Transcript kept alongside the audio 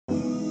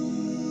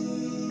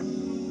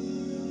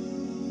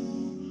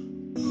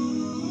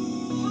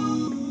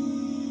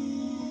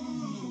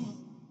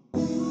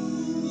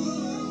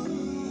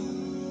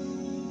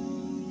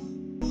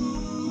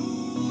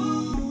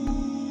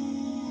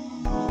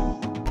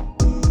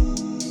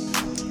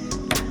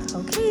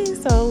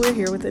so we're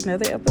here with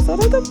another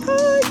episode of the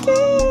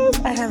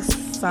podcast. I have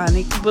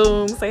Sonic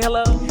Boom. Say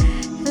hello.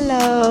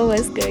 Hello,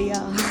 what's good,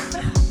 y'all?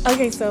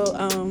 Okay, so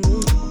I'm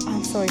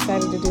so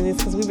excited to do this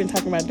because we've been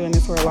talking about doing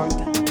this for a long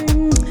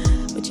time.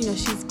 But you know,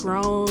 she's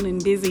grown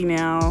and busy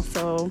now,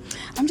 so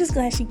I'm just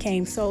glad she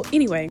came. So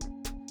anyway,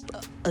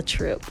 a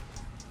trip.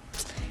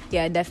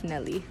 Yeah,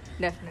 definitely.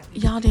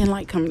 Y'all didn't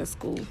like coming to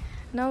school.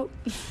 Nope.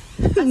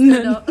 I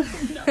still don't.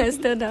 I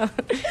still don't.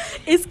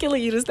 It's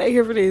killing you to stay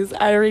here for this.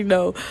 I already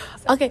know.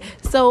 Okay,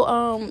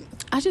 so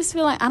I just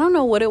feel like I don't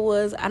know what it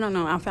was. I don't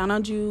know. I found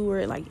out you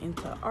were like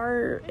into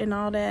art and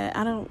all that.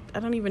 I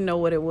don't even know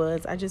what it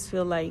was. I just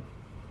feel like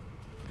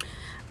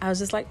I was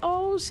just like,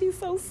 oh, she's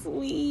so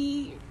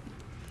sweet.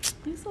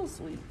 You're so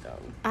sweet though.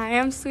 I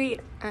am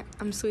sweet.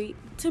 I'm sweet.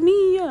 To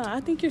me, yeah, I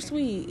think you're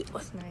sweet.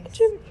 That's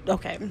nice.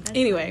 Okay. That's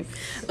Anyway,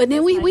 nice. but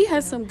then That's we nice, had yeah.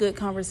 some good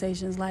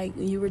conversations. Like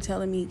you were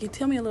telling me,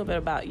 tell me a little bit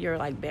about your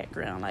like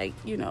background, like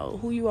you know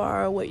who you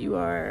are, what you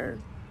are,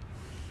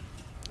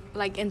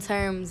 Like in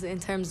terms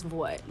of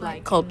what?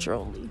 like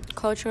culturally.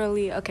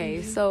 Culturally, okay.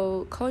 Mm-hmm.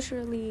 So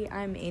culturally,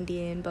 I'm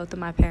Indian. Both of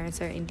my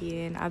parents are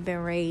Indian. I've been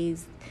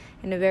raised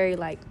in a very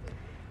like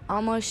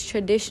almost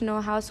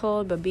traditional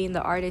household, but being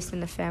the artist in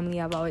the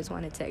family, I've always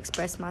wanted to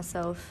express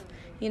myself,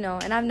 you know,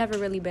 and I've never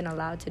really been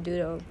allowed to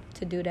do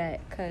that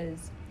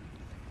because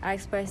I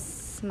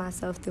express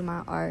myself through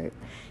my art,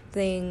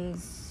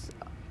 things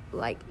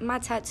like my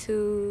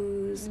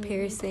tattoos,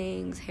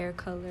 piercings, hair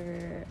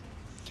color,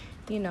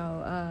 you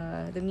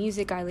know, the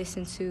music I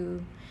listen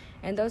to,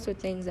 and those were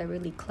things that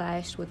really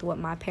clashed with what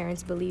my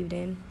parents believed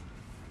in,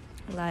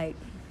 like,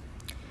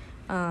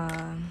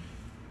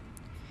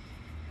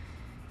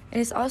 and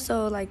it's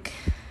also like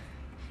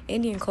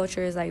Indian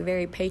culture is like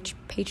very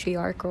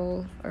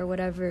patriarchal or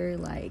whatever,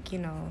 like, you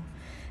know,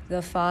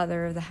 the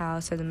father of the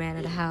house or the man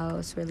of the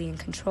house really in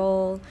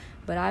control.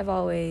 But I've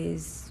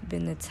always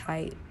been the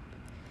type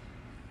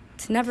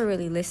to never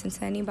really listen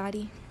to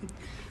anybody.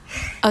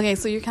 Okay,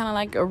 so you're kind of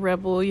like a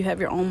rebel. You have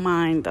your own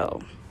mind,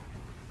 though.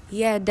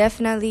 Yeah,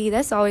 definitely.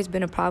 That's always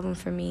been a problem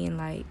for me, and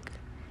like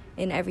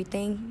in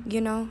everything,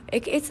 you know.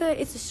 It's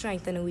a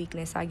strength and a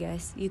weakness, I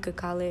guess you could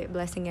call it,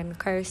 blessing and a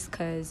curse,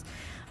 because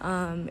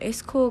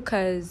it's cool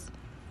because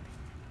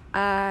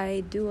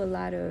I do a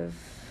lot of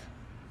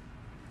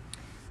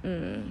how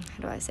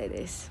do I say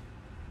this,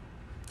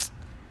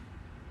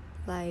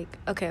 like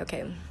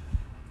okay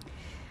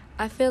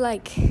I feel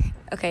like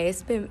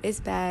it's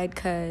bad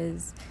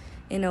because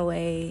in a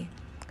way,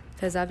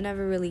 because I've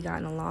never really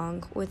gotten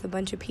along with a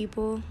bunch of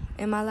people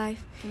in my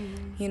life.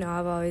 You know,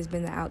 I've always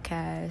been the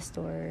outcast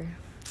or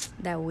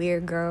that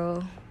weird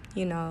girl,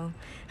 you know.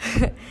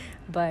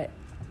 But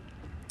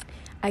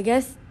I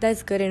guess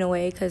that's good in a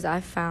way because I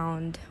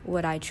found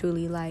what I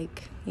truly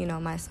like, you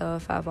know,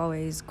 myself. I've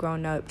always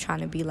grown up trying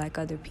to be like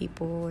other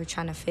people or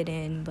trying to fit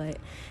in. But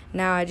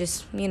now I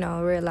just, you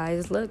know,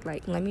 realize, look,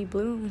 like, let me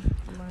bloom.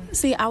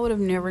 See, I would have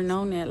never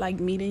known that. Like,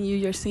 meeting you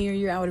your senior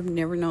year, I would have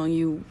never known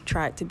you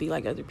tried to be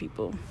like other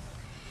people.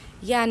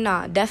 Yeah,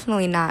 no,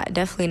 definitely not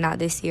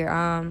this year.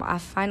 I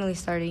finally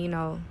started, you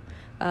know,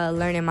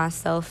 learning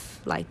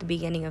myself like the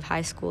beginning of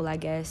high school, I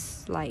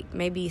guess, like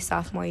maybe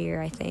sophomore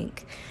year, I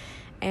think.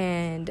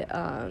 And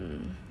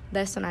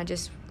that's when I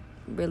just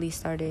really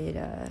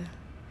started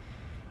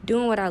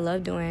doing what I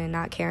love doing and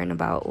not caring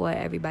about what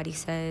everybody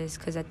says,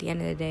 because at the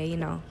end of the day, you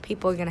know,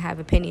 people are going to have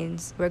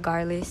opinions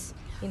regardless,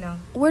 you know.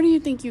 Where do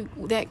you think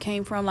that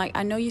came from? Like,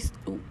 I know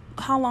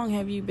how long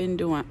have you been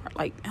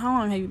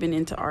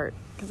into art?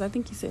 Because I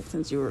think you said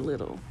since you were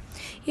little.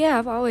 Yeah,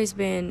 I've always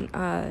been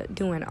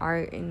doing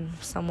art in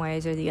some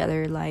ways or the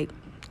other. Like,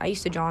 I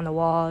used to draw on the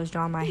walls,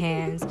 draw on my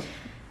hands.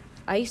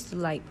 I used to,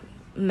 like,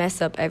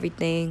 mess up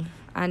everything.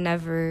 I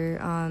never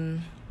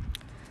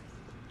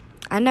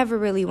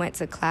really went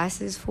to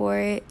classes for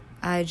it.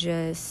 I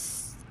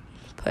just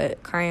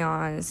put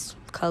crayons,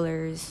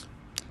 colors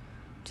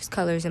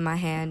in my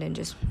hand and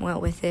just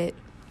went with it.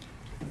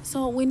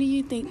 So when do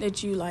you think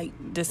that you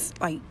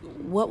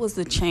what was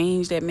the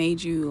change that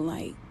made you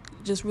like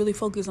just really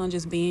focus on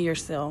just being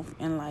yourself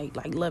and like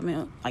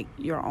loving like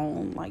your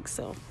own like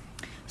self?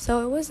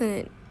 So it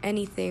wasn't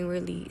anything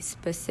really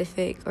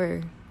specific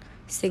or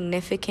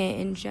significant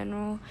in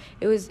general.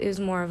 It was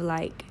more of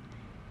like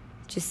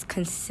just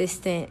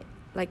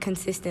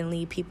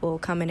consistently people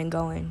coming and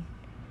going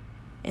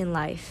in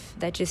life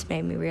that just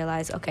made me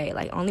realize, okay,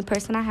 like, only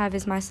person I have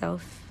is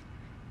myself.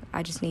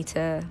 I just need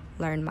to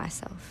learn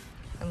myself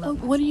and love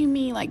myself. What do you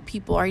mean, like,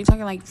 people? Are you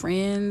talking like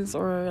friends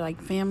or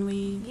like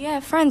family? Yeah,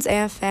 friends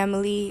and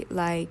family.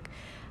 Like,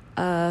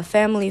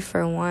 family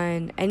for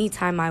one.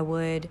 Anytime I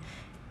would,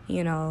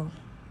 you know,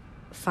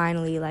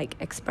 finally like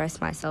express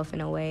myself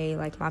in a way,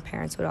 like, my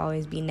parents would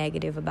always be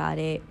negative about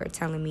it or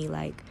telling me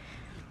like,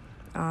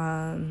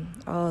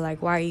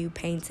 like, why are you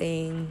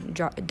painting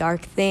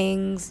dark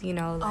things, you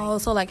know,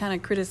 like, so like kind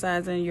of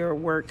criticizing your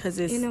work because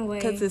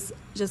it's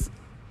just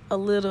a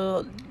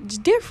little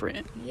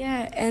different.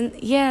 Yeah, and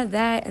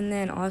that, and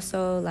then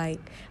also like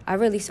I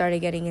really started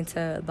getting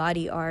into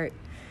body art.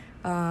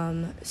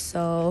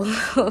 So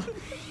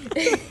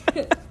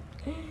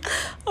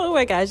Oh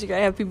my gosh, you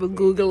gotta have people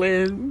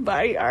Googling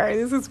body art.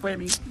 This is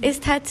funny. It's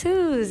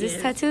tattoos. Yes.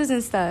 It's tattoos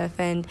and stuff.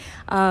 And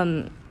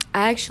I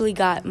actually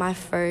got my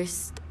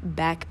first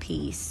back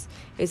piece.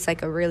 It's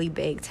like a really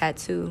big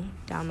tattoo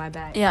down my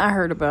back. Yeah, I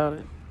heard about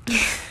it.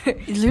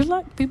 There's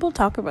like people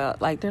talk about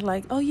like they're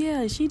like, oh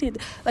yeah, she did.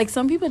 Like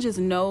some people just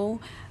know,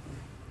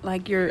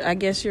 like your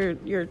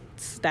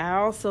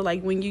style. So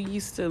like when you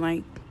used to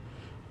like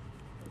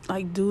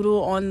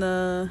doodle on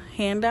the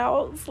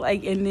handouts,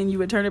 like, and then you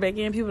would turn it back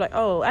in. People were like,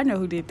 oh, I know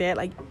who did that.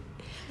 Like,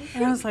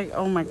 and I was like,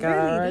 oh my gosh,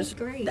 Really? That's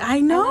great. I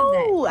know,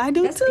 love that. I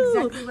do That's too.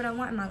 exactly what I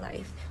want in my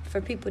life.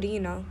 For people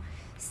to,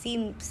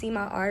 see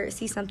my art,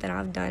 see something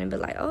I've done, and be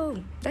like,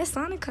 oh, that's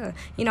Sonica.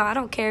 I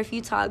don't care if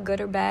you talk good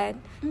or bad.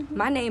 Mm-hmm.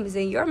 My name is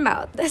in your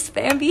mouth. That's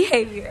fan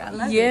behavior. I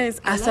love it. Yes.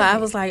 I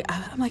was like,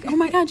 I'm like, oh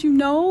my God, you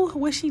know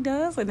what she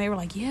does? And they were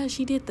like, yeah,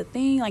 she did the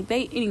thing. Like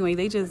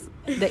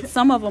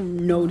some of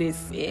them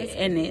notice it,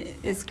 and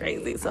it's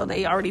crazy. So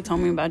they already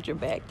told me about your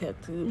back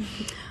tattoo.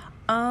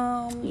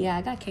 Yeah,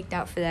 I got kicked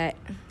out for that.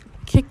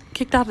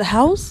 Kicked out of the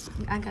house?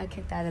 I got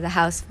kicked out of the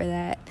house for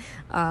that.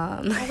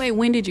 Oh, wait,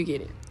 when did you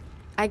get it?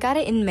 I got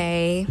it in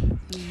May.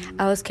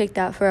 I was kicked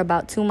out for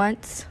about 2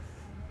 months.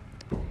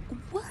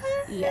 What?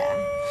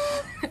 Yeah.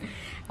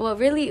 Well,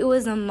 really, it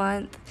was a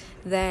month.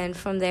 Then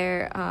from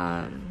there...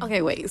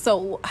 Okay, wait.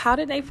 So how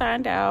did they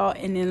find out?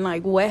 And then,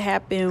 like, what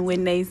happened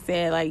when they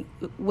said, like,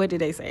 what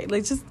did they say?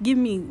 Like, just give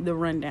me the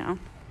rundown.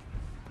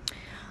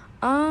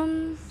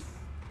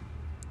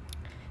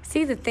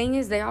 See, the thing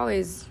is, they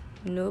always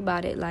knew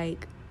about it.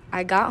 Like,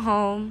 I got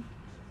home.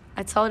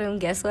 I told them,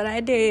 guess what I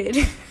did?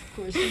 Of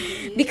course you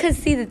did. Because,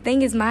 see, the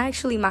thing is, my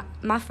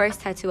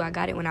first tattoo, I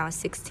got it when I was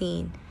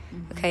 16.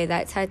 Mm-hmm. Okay,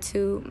 that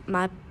tattoo,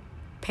 my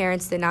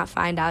parents did not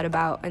find out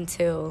about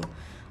until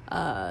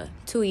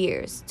 2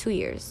 years. 2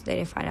 years. They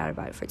didn't find out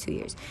about it for 2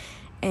 years.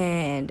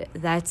 And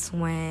that's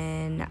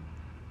when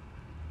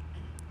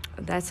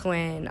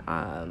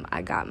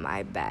I got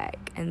my back.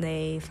 And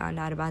they found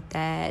out about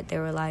that. They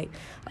were like,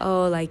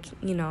 oh, like,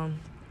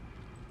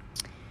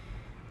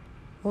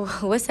 well,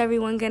 what's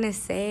everyone gonna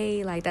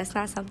say? Like, that's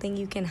not something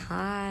you can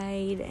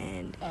hide.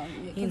 And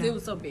because it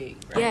was so big,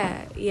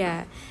 right?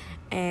 Yeah.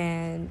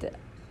 And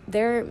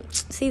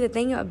the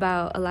thing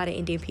about a lot of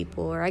Indian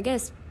people, or I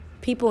guess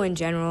people in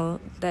general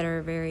that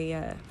are very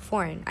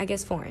foreign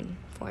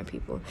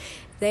people,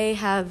 they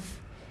have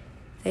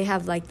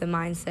like the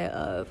mindset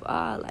of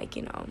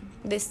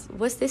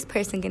what's this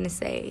person gonna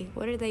say?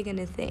 What are they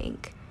gonna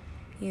think?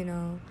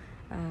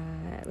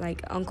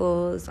 Like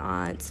uncles,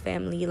 aunts,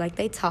 family, like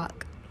they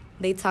talk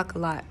a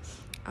lot.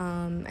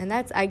 And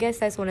I guess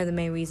that's one of the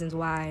main reasons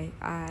why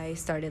I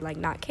started like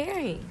not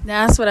caring.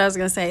 That's what I was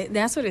gonna say.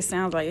 That's what it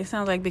sounds like. It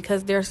sounds like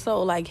because they're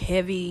so like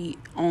heavy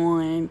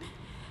on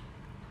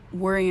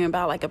worrying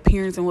about like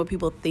appearance and what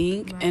people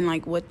think, right, and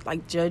like what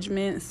like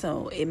judgment,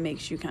 so it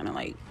makes you kind of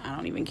like, I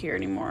don't even care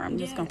anymore. I'm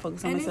just gonna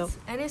focus on myself.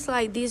 And it's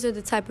like these are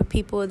the type of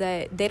people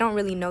that they don't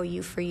really know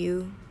you for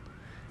you.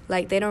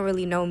 Like, they don't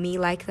really know me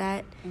like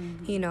that.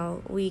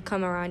 Mm-hmm. We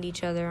come around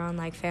each other on,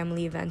 like,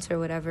 family events or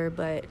whatever.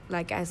 But,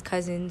 like, as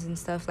cousins and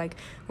stuff, like,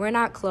 we're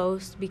not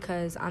close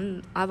because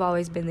I've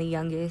always been the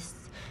youngest.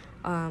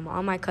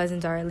 All my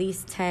cousins are at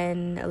least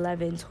 10,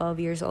 11, 12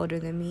 years older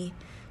than me.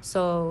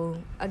 So,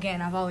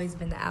 again, I've always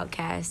been the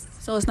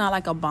outcast. So it's not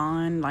like a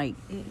bond, like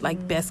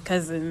best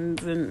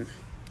cousins and...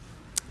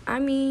 I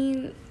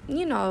mean,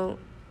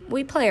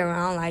 we play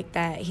around like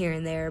that here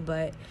and there,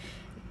 but...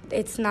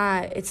 It's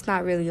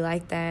not really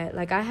like that.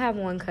 Like, I have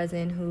one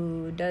cousin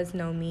who does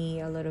know me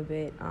a little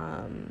bit,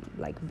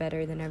 like,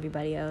 better than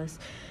everybody else.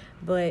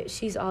 But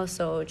she's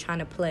also trying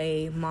to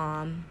play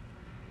mom.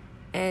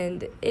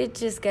 And it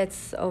just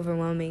gets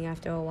overwhelming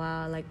after a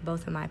while. Like,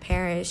 both of my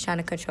parents trying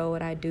to control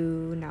what I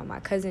do. Now my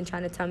cousin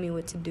trying to tell me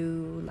what to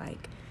do.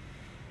 Like,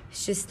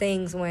 it's just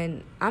things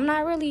when I'm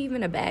not really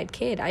even a bad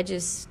kid. I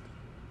don't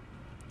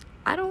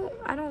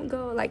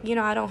go, like,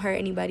 I don't hurt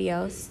anybody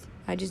else.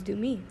 I just do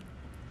me.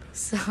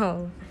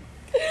 So,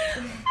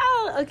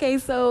 okay.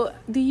 So,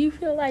 do you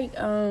feel like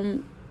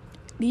all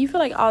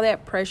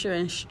that pressure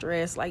and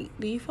stress? Like,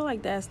 do you feel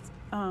like that's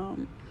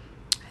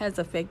has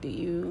affected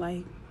you?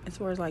 Like, as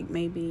far as like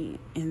maybe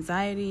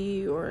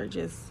anxiety or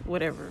just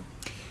whatever.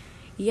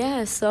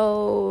 Yeah.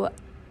 So,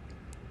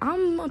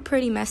 I'm a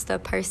pretty messed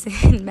up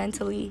person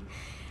mentally.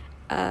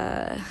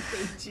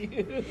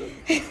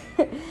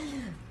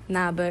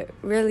 Nah, but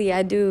really,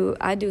 I do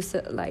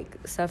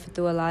suffer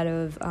through a lot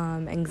of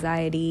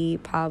anxiety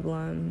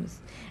problems,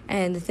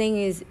 and the thing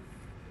is,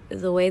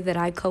 the way that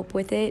I cope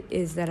with it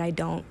is that I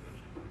don't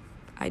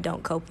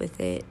cope with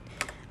it.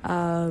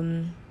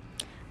 I'm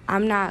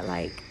not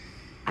like,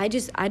 I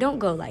don't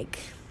go like.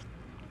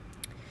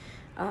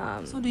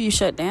 So do you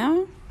shut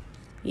down?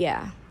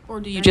 Yeah. Or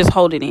do you just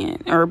hold it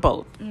in, or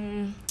both?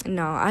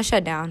 No, I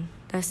shut down.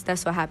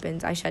 That's what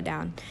happens. I shut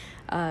down.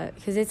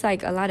 Because it's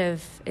like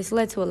it's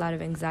led to a lot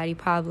of anxiety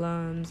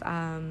problems,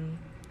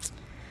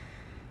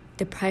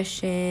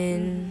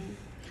 depression.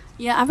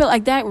 Yeah, I feel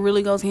like that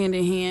really goes hand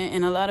in hand,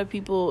 and a lot of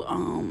people,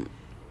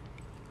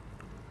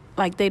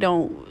 like they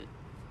don't.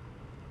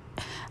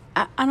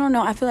 I don't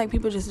know. I feel like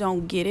people just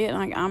don't get it.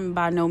 Like, I'm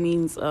by no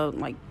means a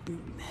like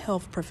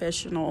health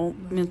professional,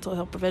 mental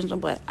health professional,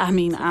 but I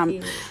mean,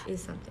 I'm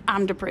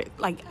depressed.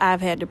 Like,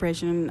 I've had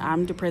depression.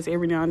 I'm depressed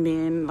every now and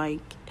then. Like,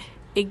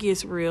 it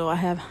gets real. I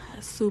have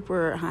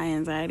super high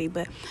anxiety,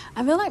 but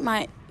I feel like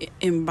my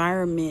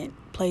environment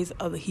plays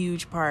a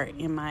huge part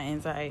in my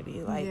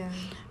anxiety. Like,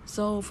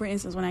 so for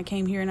instance, when I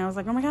came here and I was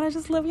like, oh my God, I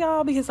just love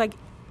y'all, because like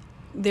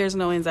there's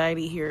no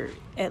anxiety here.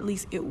 At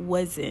least it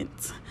wasn't.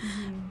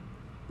 Mm-hmm.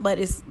 But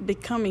it's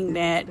becoming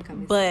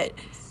that. But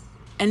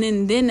and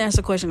then that's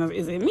the question of,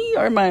 is it me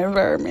or my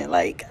environment?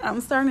 Like, I'm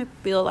starting to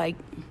feel like,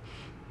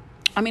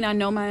 I mean, I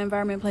know my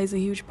environment plays a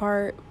huge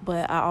part,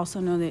 but I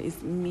also know that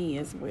it's me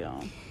as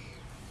well.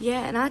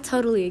 Yeah, and I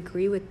totally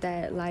agree with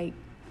that. Like,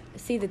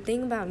 see, the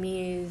thing about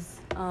me is,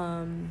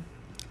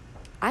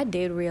 I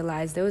did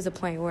realize, there was a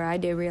point where I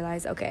did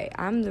realize, okay,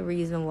 I'm the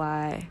reason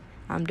why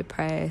I'm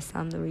depressed.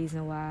 I'm the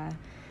reason why,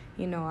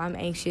 you know, I'm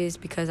anxious,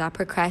 because I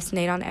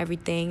procrastinate on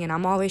everything, and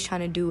I'm always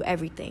trying to do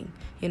everything.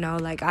 You know,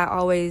 like, I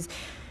always,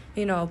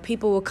 you know,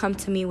 people will come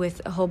to me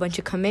with a whole bunch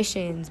of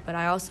commissions, but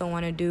I also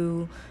want to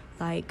do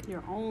like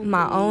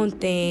my own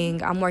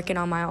thing. I'm working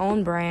on my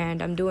own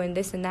brand. I'm doing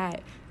this and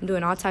that. I'm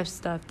doing all types of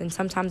stuff. Then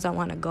sometimes I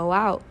want to go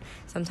out.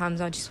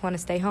 Sometimes I just want to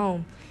stay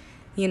home.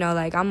 You know,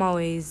 like, I'm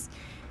always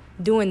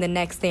doing the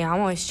next thing. I'm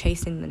always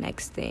chasing the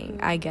next thing,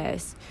 I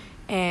guess.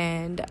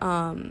 And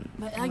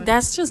but like,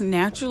 that's just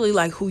naturally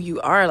like who you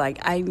are. Like,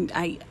 I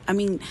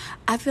mean,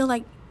 I feel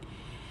like,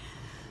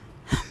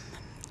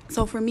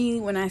 so for me,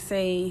 when I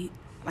say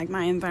like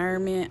my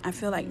environment, I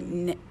feel like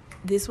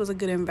this was a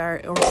good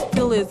environment, or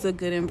still is a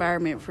good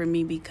environment for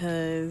me,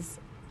 because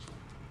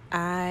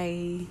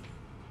I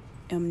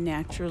am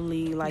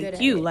naturally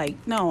like you.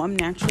 Like, no, I'm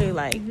naturally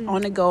like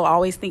on the go,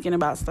 always thinking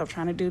about stuff,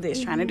 trying to do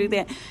this, trying to do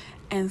that.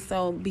 And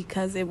so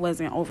because it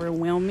wasn't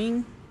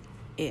overwhelming,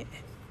 it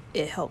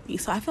helped me.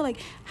 So I feel like,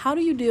 how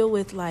do you deal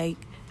with like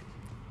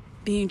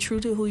being true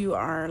to who you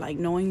are, like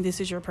knowing this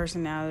is your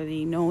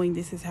personality, knowing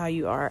this is how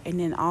you are, and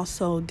then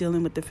also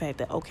dealing with the fact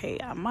that, okay,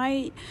 I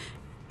might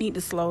need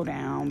to slow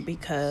down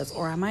because,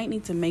 or I might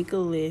need to make a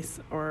list,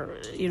 or,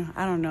 you know,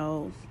 I don't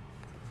know,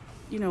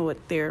 you know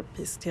what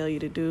therapists tell you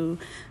to do,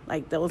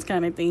 like those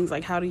kind of things.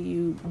 Like, how do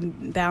you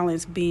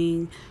balance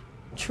being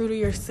true to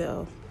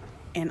yourself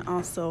and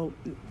also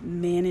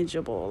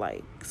manageable,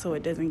 like, so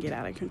it doesn't get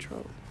out of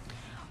control?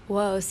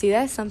 Well, see,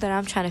 that's something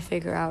I'm trying to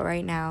figure out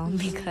right now,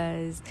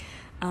 because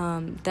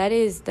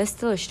that's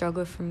still a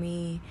struggle for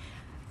me,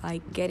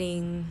 like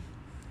getting.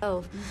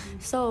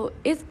 So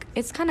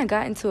it's kind of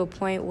gotten to a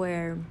point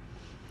where,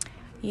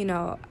 you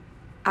know,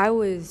 I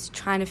was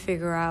trying to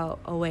figure out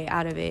a way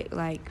out of it,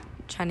 like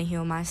trying to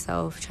heal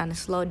myself, trying to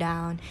slow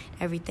down,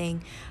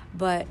 everything.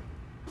 But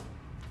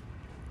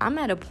I'm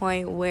at a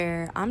point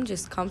where I'm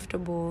just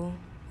comfortable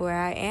where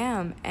I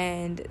am,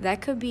 and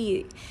that could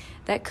be,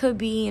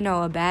 you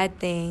know, a bad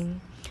thing,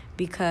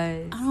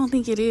 because I don't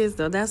think it is,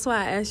 though. That's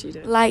why I asked you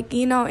to. Like,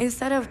 you know,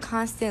 instead of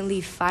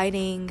constantly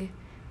fighting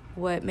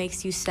what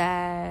makes you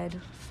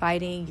sad,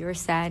 fighting your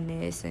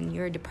sadness and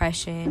your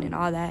depression and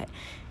all that,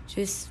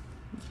 just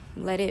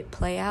let it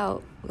play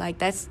out. Like,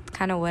 that's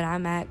kind of what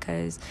I'm at,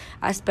 because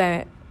I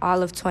spent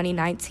all of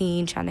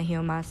 2019 trying to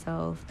heal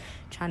myself,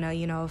 trying to,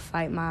 you know,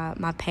 fight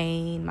my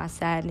pain, my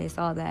sadness,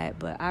 all that.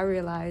 But I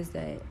realized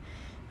that,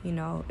 you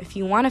know, if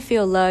you want to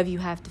feel love, you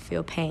have to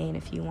feel pain.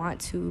 If you want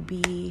to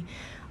be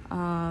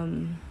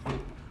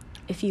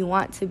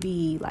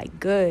like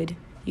good,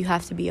 you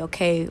have to be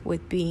okay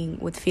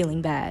with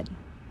feeling bad.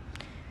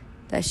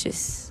 That's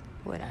just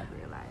what I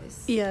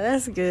realized. Yeah,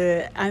 that's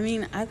good. I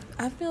mean,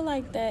 I feel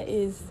like that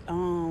is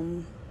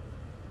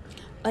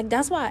like,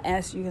 that's why I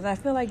asked you, because I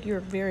feel like you're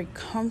very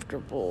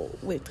comfortable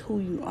with who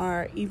you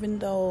are, even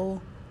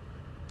though,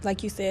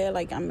 like you said,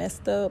 like, I'm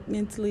messed up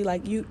mentally,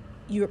 like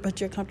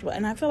but you're comfortable.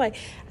 And I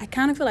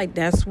kind of feel like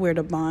that's where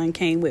the bond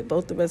came with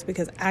both of us,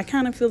 because I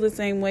kind of feel the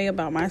same way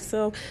about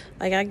myself.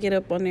 Like, I get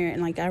up on there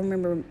and, like, I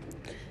remember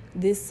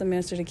this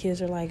semester the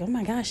kids are like, oh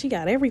my gosh, she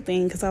got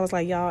everything, because I was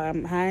like, y'all,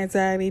 I'm high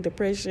anxiety,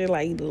 depression,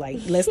 like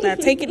let's not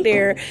take it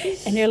there.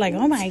 And they're like,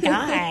 oh my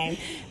God.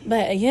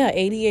 But yeah,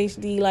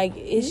 ADHD, like,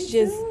 it's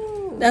just,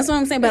 that's what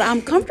I'm saying. But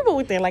I'm comfortable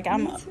with that. Like,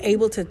 I'm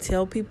able to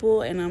tell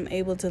people, and I'm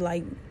able to,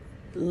 like,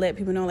 let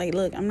people know, like,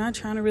 look, I'm not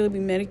trying to really be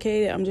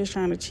medicated. I'm just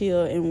trying to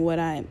chill in what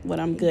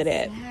I'm good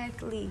at.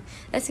 Exactly.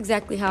 That's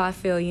exactly how I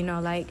feel, you know,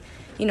 like,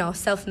 you know,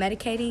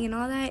 self-medicating and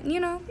all that, you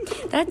know,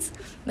 that's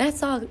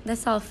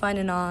all fun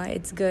and all.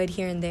 It's good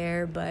here and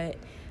there, but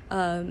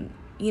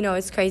you know,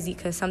 it's crazy,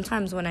 because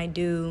sometimes when I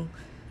do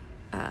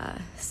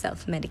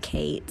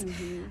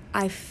self-medicate,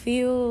 I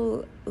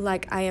feel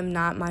like I am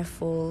not my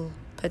full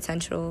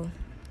potential.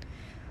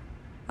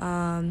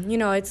 You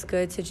know, it's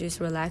good to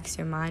just relax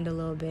your mind a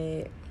little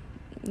bit,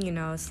 you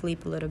know,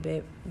 sleep a little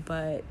bit,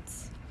 but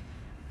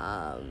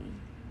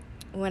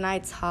when I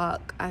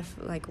talk, I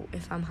feel like,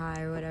 if I'm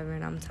high or whatever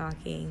and I'm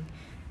talking,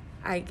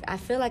 I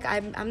feel like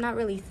I'm not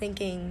really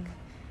thinking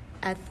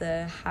at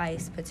the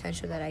highest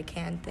potential that I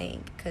can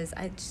think, because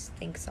I just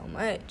think so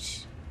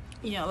much.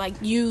 Yeah, like,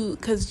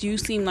 because you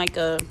seem like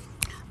a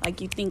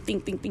Like, you think.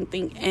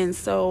 And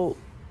so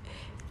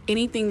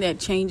anything that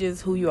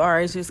changes who you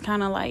are is just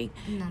kind of like,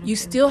 you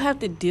still have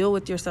to deal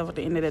with yourself at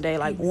the end of the day.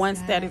 Like,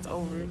 once that is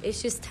over.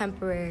 It's just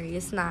temporary.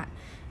 It's not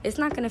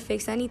going to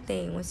fix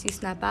anything. Once you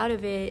snap out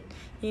of it,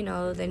 you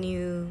know, then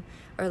you...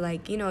 Or,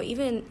 like, you know,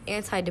 even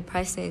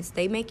antidepressants,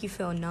 they make you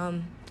feel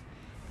numb.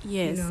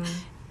 Yes. You know?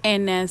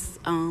 And that's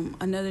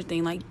another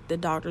thing. Like, the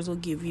doctors will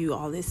give you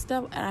all this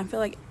stuff. And I feel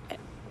like,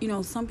 you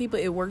know, some people,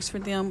 it works for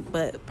them.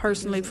 But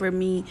personally, for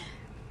me,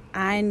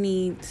 I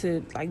need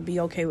to, like, be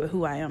okay with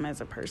who I am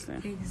as a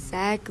person.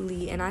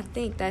 Exactly. And I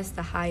think that's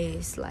the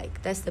highest,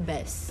 like, that's the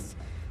best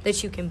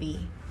that you can be.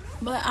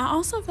 But I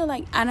also feel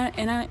like, I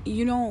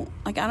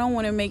don't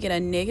want to make it a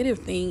negative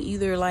thing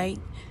either. Like,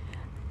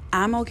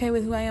 I'm okay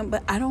with who I am,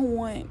 but I don't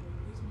want,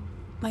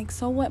 like,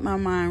 so what, my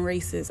mind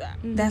races.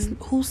 That's,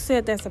 who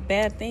said that's a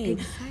bad thing?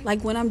 Exactly.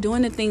 Like, when I'm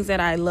doing the things that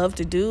I love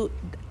to do,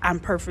 I'm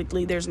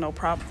perfectly, there's no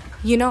problem.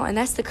 You know, and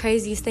that's the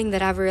craziest thing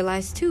that I've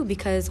realized too,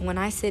 because when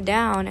I sit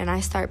down and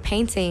I start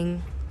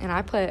painting and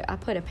I put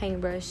a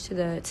paintbrush to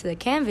the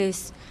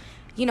canvas,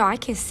 you know, I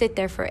can sit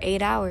there for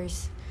 8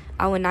 hours.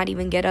 I would not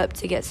even get up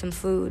to get some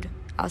food.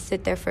 I'll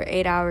sit there for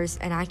 8 hours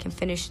and I can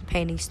finish the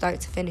painting start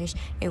to finish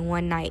in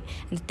one night.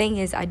 And the thing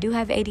is, I do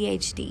have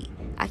ADHD.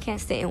 I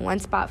can't sit in one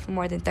spot for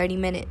more than 30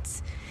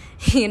 minutes,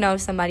 you know,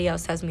 if somebody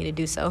else tells me to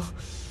do so.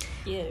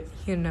 Yes.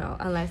 You know,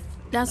 unless...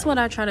 That's what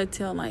I try to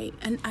tell, like,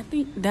 and I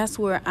think that's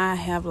where I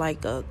have,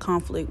 like, a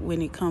conflict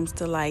when it comes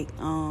to, like,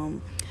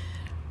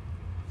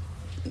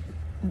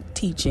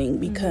 teaching,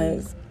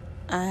 because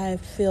I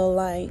feel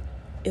like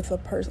if a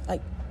person,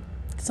 like,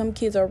 some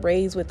kids are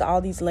raised with all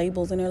these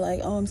labels and they're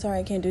like, oh, I'm sorry,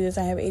 I can't do this,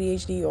 I have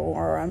ADHD,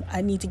 or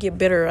I need to get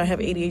better, I have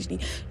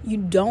ADHD. You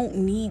don't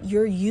need,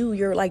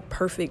 you're like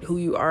perfect who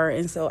you are.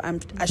 And so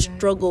I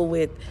struggle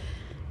with,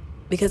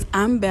 because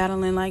I'm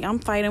battling, like, I'm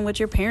fighting what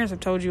your parents have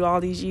told you all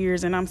these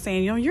years, and I'm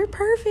saying, you know, you're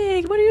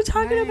perfect, what are you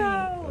talking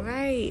about?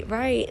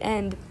 Right.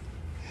 And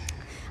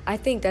I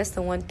think that's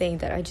the one thing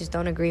that I just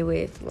don't agree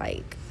with,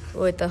 like,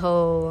 with the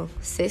whole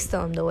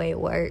system, the way it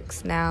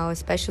works now,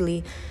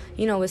 especially,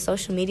 you know, with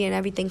social media and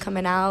everything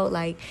coming out.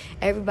 Like,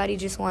 everybody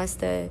just wants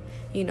to,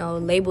 you know,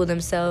 label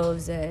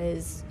themselves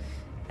as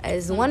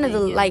one of the,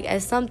 like,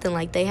 as something,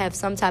 like they have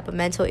some type of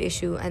mental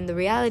issue. And the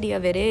reality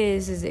of it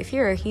is if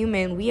you're a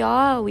human, we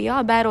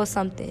all battle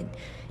something.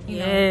 You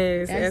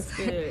know? That's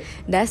good.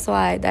 That's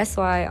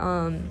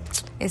why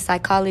in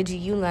psychology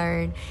you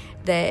learn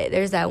that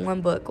there's that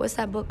one book. What's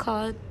that book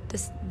called?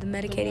 The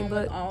medicating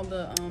book. All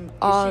the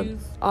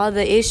issues. All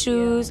the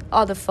issues,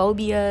 all the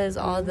phobias,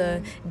 all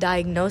the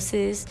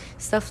diagnoses,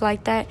 stuff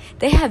like that.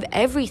 They have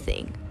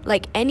everything.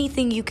 Like,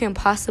 anything you can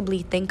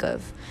possibly think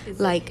of,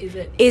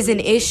 is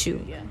an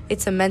issue. Yeah.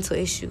 It's a mental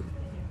issue.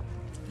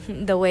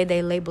 The way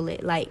they label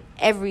it, like,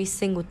 every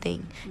single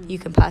thing you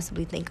can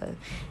possibly think of.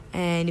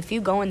 And if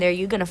you go in there,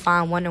 you're gonna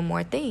find one or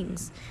more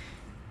things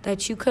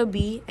that you could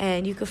be,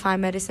 and you could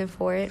find medicine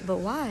for it. But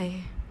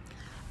why?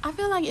 I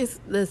feel like it's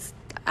this.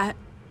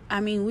 I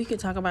mean, we could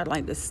talk about,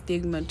 like, the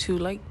stigma too.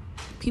 Like,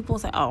 people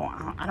say, oh,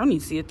 I don't need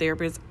to see a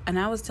therapist. And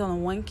I was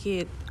telling one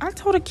kid, I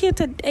told a kid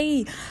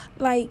today,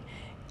 like,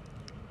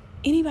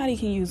 anybody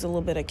can use a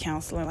little bit of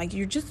counseling. Like,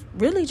 you're just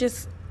really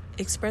just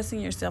expressing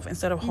yourself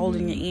instead of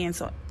holding it in.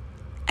 So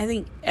I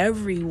think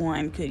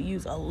everyone could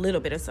use a little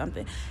bit of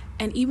something.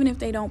 And even if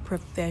they don't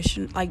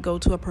go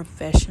to a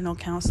professional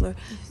counselor,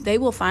 they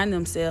will find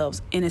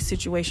themselves in a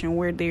situation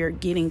where they're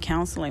getting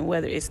counseling,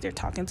 whether it's they're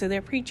talking to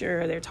their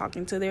preacher, or they're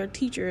talking to their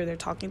teacher, or they're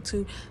talking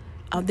to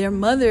their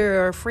mother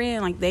or a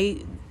friend. Like,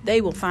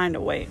 they will find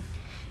a way.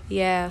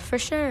 Yeah, for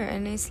sure.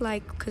 And it's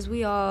like, because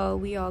we all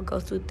go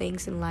through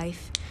things in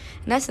life.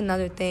 And that's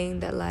another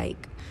thing that,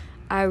 like,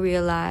 I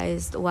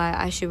realized why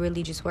I should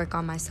really just work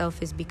on myself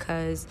is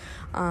because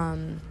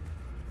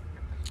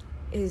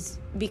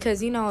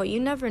you know, you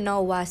never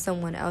know why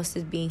someone else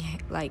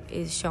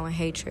is showing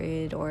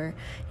hatred, or,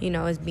 you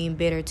know, is being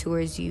bitter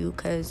towards you.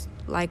 Because,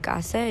 like I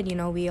said, you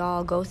know, we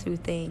all go through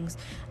things.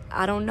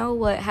 I don't know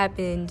what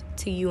happened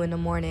to you in the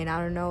morning. I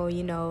don't know,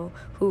 you know,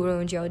 who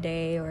ruined your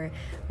day, or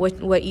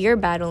what you're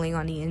battling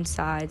on the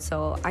inside.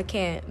 So I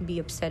can't be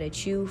upset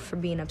at you for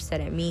being upset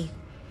at me.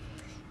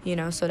 You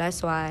know, so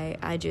that's why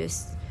I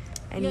just,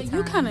 anytime. Yeah,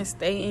 you kind of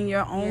stay in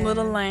your own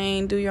little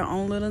lane, do your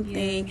own little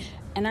thing.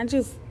 And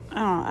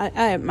I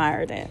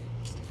admire that.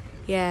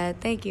 Yeah,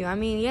 thank you. I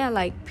mean, yeah,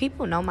 like,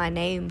 people know my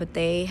name, but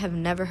they have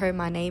never heard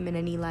my name in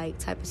any, like,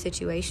 type of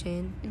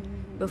situation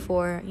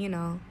before, you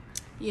know.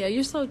 Yeah,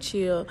 you're so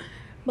chill.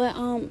 But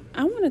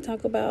I want to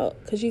talk about,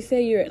 because you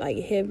say you're, like,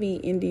 heavy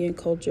Indian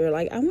culture.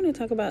 Like, I want to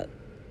talk about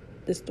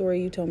the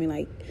story you told me,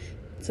 like,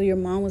 so your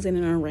mom was in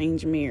an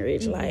arranged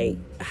marriage. Like,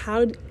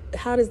 how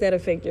does that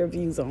affect your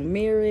views on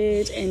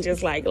marriage and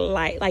just, like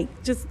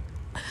just,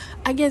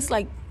 I guess,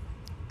 like,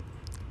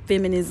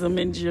 feminism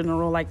in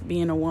general, like,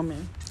 being a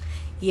woman?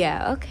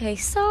 Yeah, okay,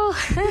 so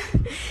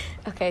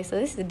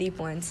this is a deep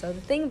one. So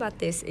the thing about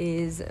this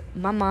is,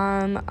 my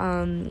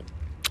mom,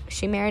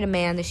 she married a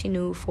man that she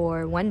knew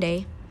for one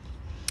day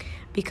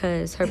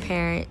because her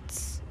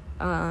parents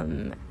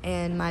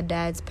and my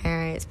dad's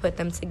parents put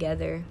them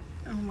together.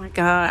 Oh my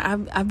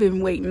God, I've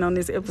been waiting on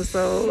this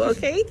episode.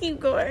 Okay, keep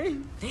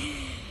going.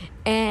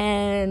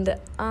 And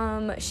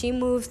she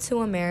moved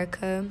to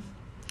America.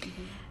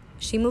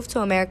 She moved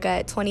to America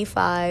at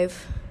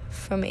 25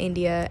 from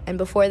India, and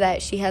before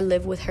that she had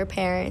lived with her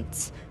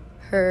parents,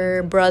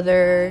 her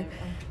brother,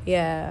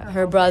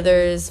 her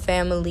brother's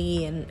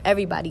family, and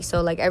everybody.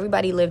 So like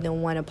everybody lived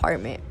in one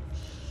apartment,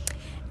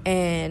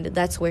 and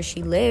that's where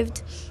she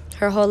lived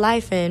her whole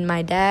life. And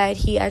my dad,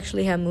 he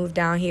actually had moved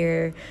down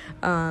here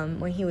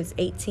when he was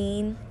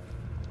 18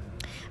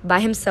 by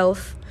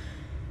himself.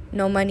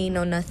 No money,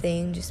 no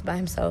nothing, just by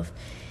himself.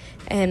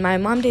 And my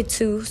mom did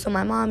too. So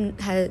my mom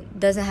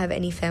doesn't have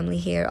any family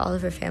here. All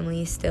of her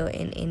family is still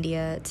in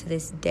India to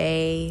this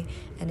day,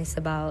 and it's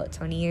about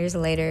 20 years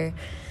later.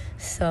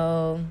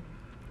 So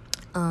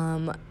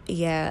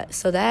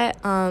so that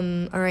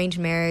arranged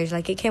marriage,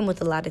 like, it came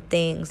with a lot of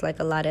things, like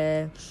a lot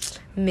of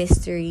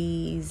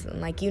mysteries.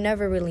 Like, you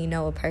never really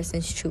know a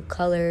person's true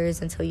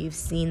colors until you've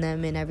seen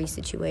them in every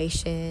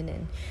situation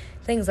and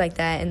things like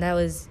that. And that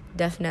was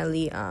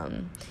definitely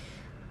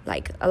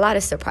like a lot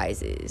of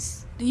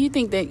surprises. Do you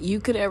think that you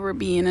could ever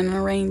be in an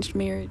arranged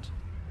marriage?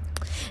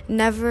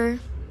 Never.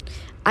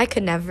 I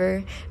could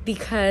never,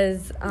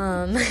 because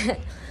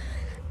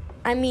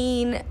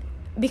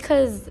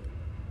because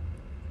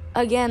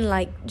again,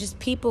 like, just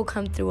people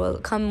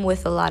come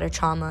with a lot of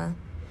trauma,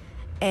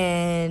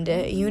 and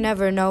you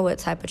never know what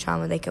type of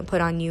trauma they can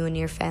put on you and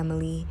your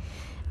family.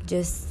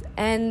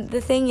 And the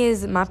thing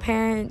is, my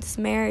parents'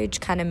 marriage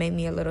kind of made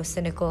me a little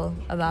cynical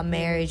about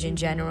marriage in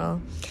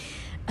general.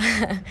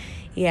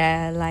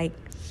 Like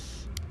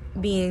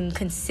being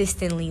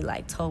consistently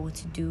like told what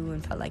to do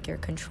and felt like you're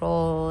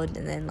controlled,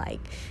 and then like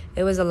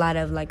there was a lot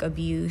of like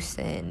abuse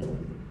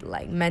and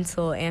like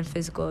mental and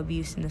physical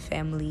abuse in the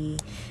family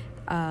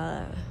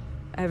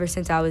ever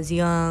since I was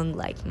young,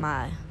 like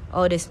my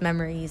oldest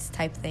memories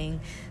type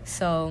thing.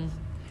 So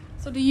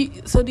do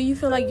you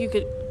feel like you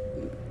could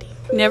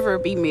never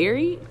be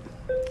married?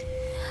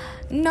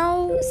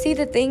 No, see,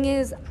 the thing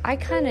is, I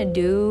kind of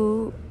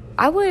do.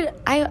 I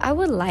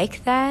would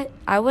like that.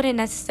 I wouldn't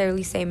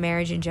necessarily say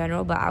marriage in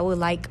general, but I would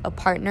like a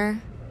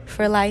partner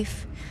for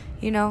life,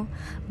 you know?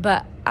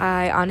 But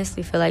I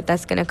honestly feel like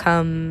that's going to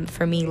come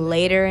for me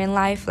later in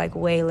life, like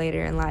way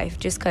later in life,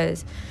 just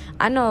because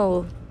I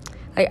know,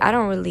 like, I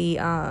don't really,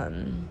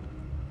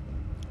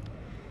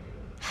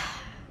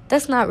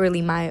 that's not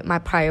really my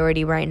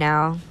priority right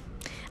now.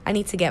 I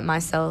need to get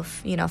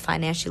myself,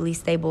 financially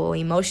stable,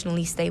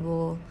 emotionally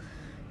stable,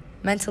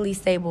 mentally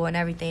stable, and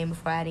everything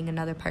before adding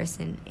another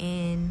person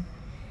in.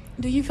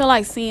 Do you feel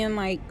like seeing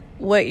like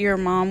what your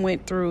mom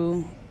went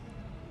through,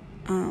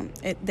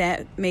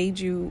 that made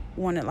you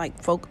want to like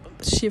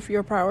shift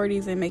your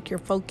priorities and make your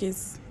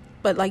focus?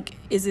 But like,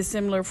 is it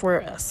similar for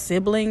a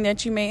sibling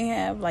that you may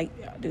have?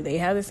 Like, do they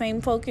have the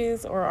same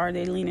focus, or are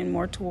they leaning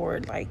more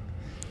toward like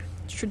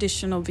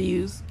traditional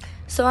views?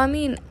 So,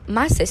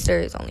 my sister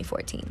is only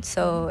 14,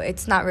 so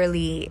it's not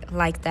really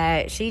like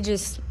that. She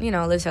just,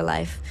 lives her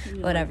life,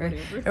 whatever.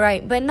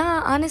 Right. But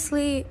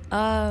honestly,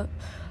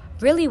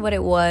 really what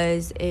it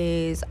was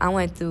is I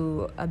went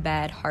through a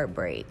bad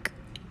heartbreak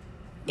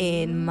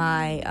in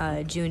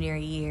my junior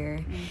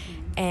year.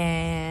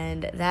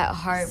 And that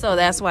heartbreak... So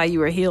that's why you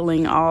were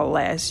healing all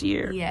last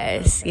year.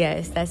 Yes,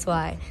 that's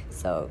why.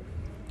 So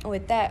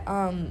with that...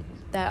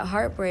 that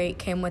heartbreak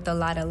came with a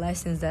lot of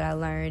lessons that I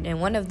learned, and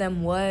one of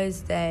them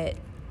was that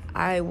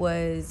I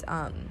was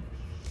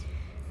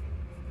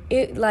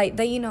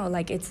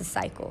it's a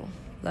cycle.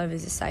 Love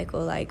is a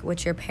cycle. Like,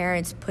 what your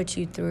parents put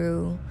you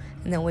through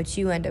and then what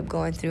you end up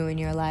going through in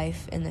your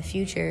life in the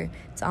future,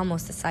 it's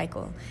almost a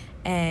cycle.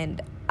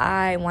 And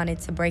I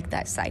wanted to break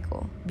that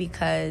cycle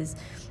because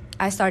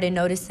I started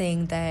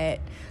noticing that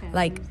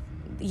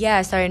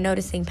I started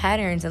noticing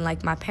patterns in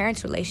like my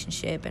parents'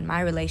 relationship and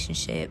my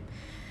relationship,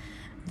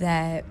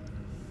 that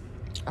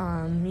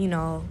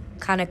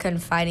kind of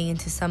confiding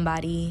into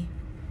somebody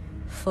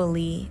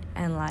fully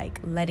and like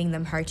letting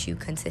them hurt you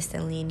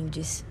consistently, and you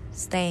just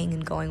staying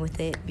and going with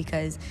it.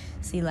 Because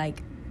see,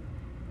 like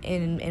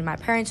in my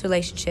parents'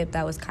 relationship,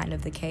 that was kind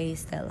of the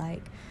case, that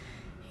like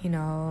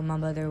my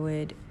mother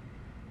would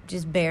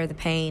just bear the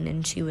pain,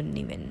 and she wouldn't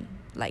even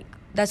like,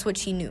 that's what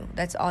she knew,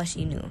 that's all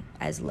she knew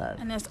as love,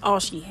 and that's all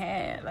she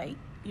had. Like,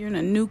 you're in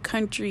a new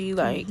country,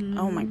 like,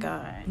 oh my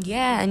God.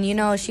 Yeah, and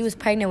she was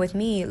pregnant with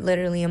me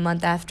literally a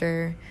month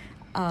after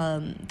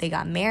they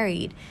got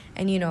married.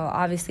 And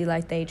obviously,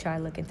 like, they tried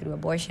looking through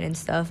abortion and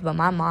stuff, but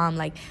my mom,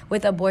 like,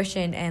 with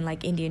abortion and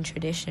like Indian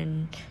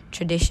tradition,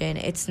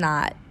 it's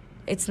not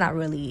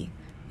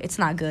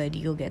good.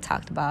 You'll get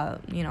talked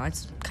about.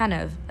 It's kind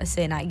of a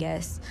sin, I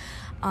guess.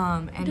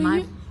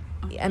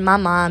 And my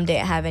mom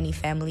didn't have any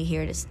family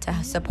here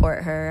to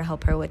support her,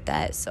 help her with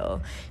that.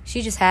 So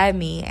she just had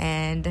me.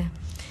 And,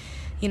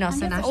 you know,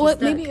 so now she's well,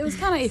 stuck. maybe it was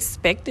kind of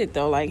expected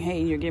though. Like,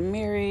 hey, you're getting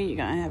married, you're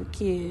gonna have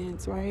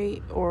kids,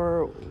 right?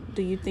 Or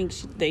do you think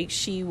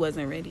she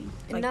wasn't ready?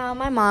 Like, No,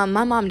 my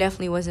mom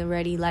definitely wasn't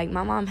ready. Like,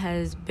 my mom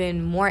has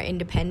been more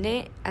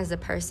independent as a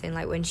person,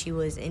 like when she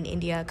was in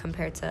India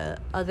compared to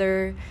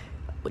other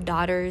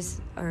daughters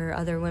or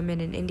other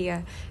women in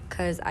India,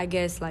 because I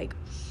guess like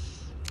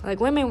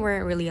women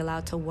weren't really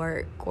allowed to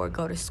work or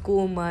go to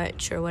school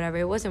much or whatever.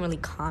 It wasn't really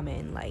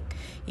common. Like,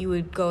 you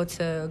would go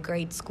to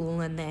grade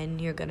school and then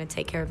you're gonna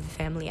take care of the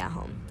family at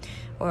home,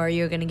 or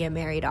you're gonna get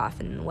married off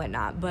and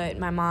whatnot. But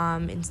my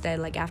mom, instead,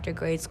 like after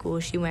grade school,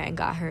 she went and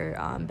got her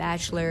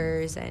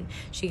bachelor's and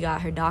she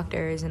got her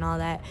doctor's and all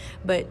that,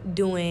 but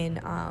doing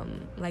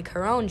like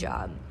her own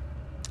job,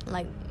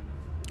 like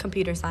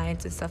computer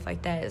science and stuff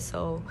like that.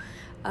 So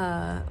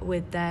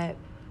with that,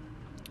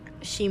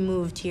 she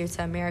moved here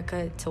to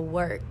America to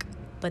work,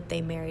 but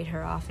they married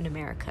her off in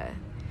America.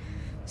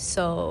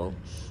 So,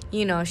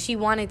 you know, she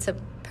wanted to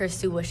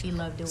pursue what she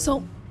loved doing.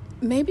 so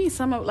maybe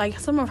some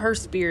of her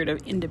spirit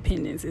of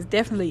independence is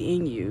definitely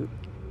in you,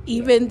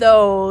 even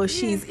though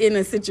she's in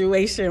a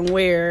situation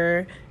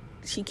where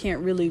she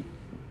can't really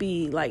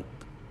be like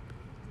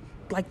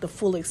the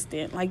full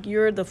extent. Like,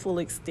 you're the full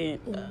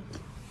extent.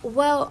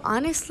 Well,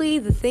 honestly,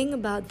 the thing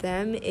about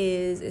them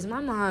is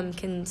my mom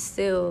can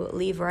still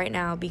leave right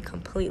now, be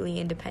completely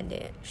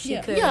independent.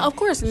 She could. Yeah, of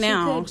course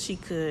now she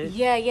could.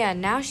 Yeah,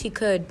 now she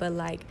could, but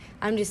like,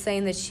 I'm just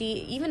saying that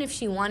even if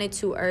she wanted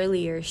to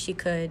earlier, she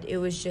could. It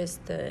was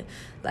just the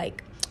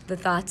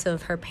thoughts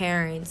of her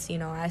parents, you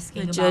know,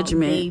 asking about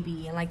judgment.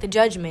 baby and like the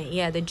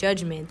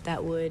judgment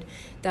that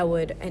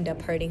would end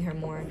up hurting her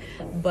more.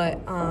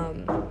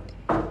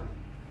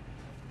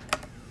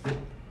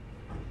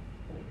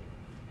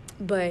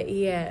 But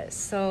yeah,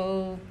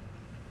 so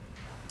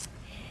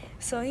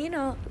you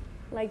know,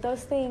 like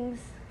those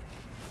things.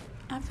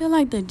 I feel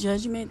like the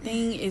judgment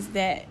thing is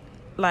that,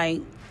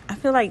 like, I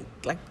feel like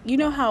you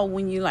know how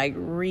when you like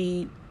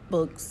read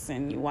books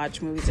and you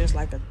watch movies, there's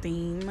like a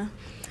theme.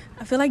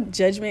 I feel like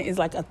judgment is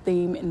like a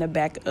theme in the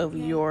back of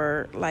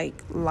your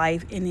like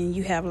life, and then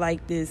you have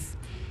like this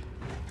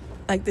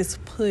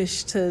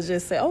push to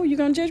just say, "Oh, you're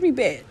gonna judge me,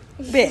 bet,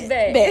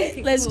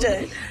 let's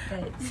judge."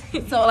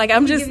 So like,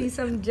 I'm just give you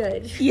some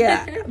judge.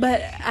 Yeah,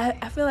 but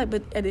I feel like,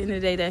 but at the end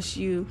of the day, that's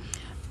you,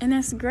 and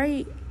that's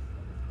great.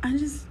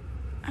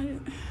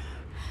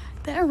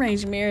 The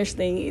arranged marriage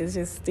thing is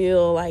just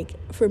still like,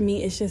 for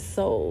me, it's just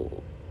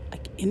so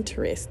like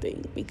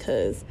interesting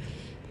because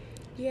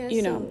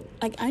you know,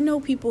 like, I know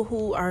people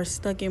who are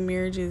stuck in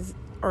marriages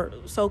or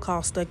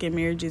so-called stuck in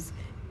marriages,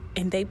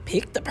 and they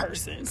pick the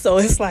person. So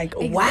it's like,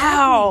 exactly.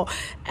 Wow,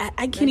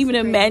 I can't even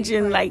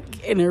imagine part.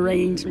 like an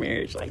arranged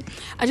marriage. Like,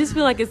 I just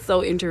feel like it's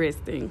so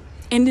interesting.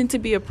 And then to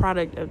be a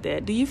product of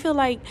that, did you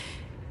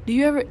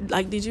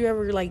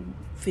ever like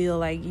feel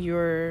like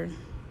you're,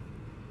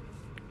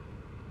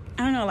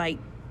 I don't know, like,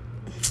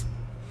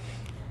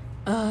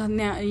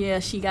 now, yeah,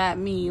 she got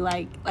me.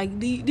 Like,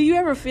 do you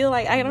ever feel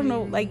like, I don't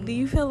know, like, do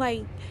you feel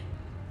like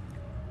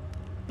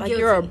Guilty.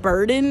 you're a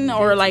burden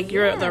or like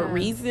you're the Yeah,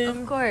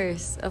 reason? Of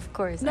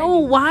course. No,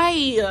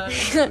 why?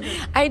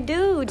 I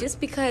do,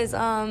 just because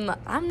I'm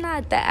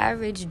not the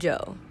average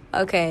Joe.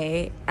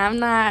 Okay, I'm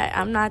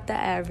not the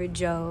average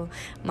Joe.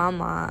 My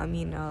mom,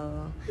 you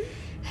know,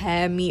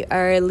 had me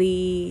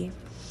early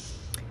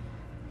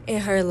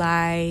in her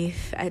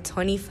life at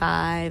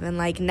 25, and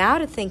like, now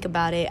to think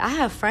about it, I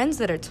have friends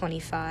that are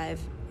 25,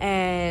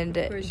 and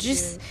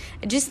just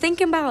think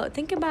about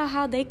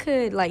how they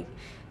could, like,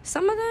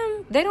 some of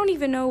them, they don't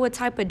even know what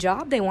type of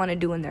job they want to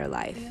do in their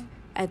life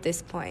at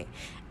this point.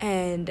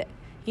 And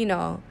you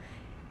know,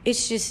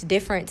 it's just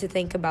different to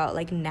think about,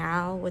 like,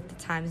 now, with the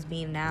times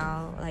being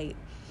now, like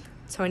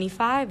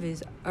 25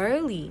 is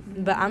early,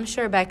 but I'm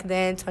sure back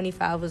then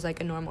 25 was like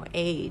a normal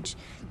age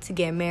to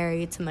get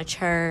married, to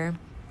mature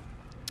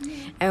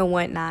and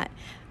whatnot.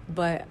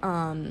 But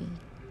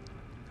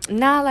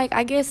now, like,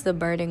 I guess the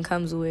burden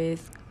comes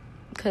with,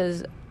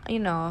 because, you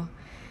know,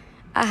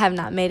 I have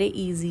not made it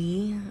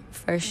easy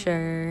for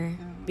sure,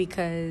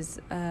 because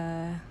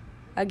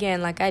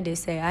again, like I did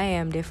say, I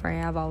am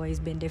different. I've always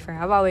been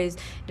different. I've always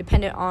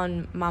depended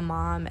on my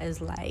mom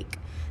as like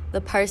the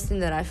person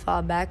that I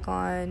fall back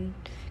on,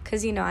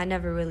 because, you know, I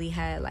never really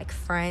had like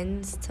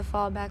friends to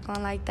fall back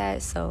on like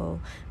that,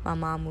 so my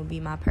mom would be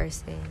my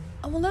person.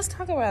 Oh, well, let's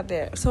talk about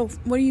that. So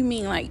what do you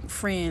mean, like,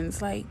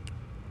 friends? Like,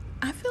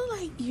 I feel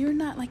like you're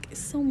not, like,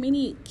 so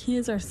many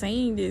kids are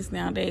saying this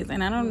nowadays,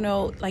 and I don't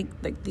know, like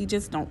they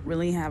just don't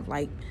really have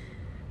like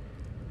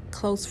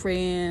close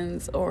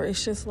friends, or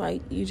it's just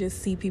like you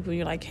just see people and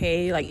you're like,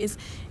 hey, like, it's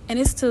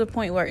to the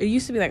point where it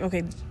used to be like,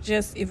 okay,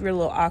 just if you're a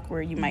little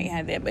awkward you might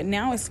have that, but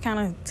now it's kind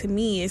of, to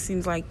me, it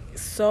seems like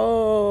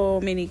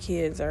so many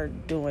kids are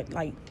doing,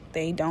 like,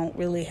 they don't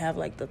really have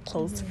like the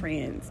close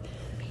friends.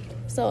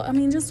 So I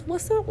mean, just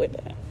what's up with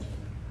that?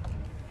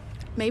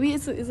 Maybe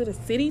is it a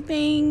city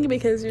thing?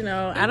 Because, you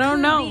know, I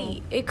don't know.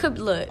 It could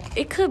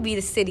be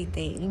the city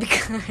thing,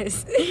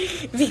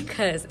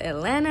 because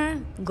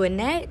Atlanta,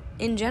 Gwinnett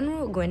in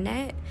general,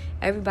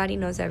 everybody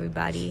knows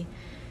everybody.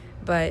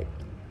 But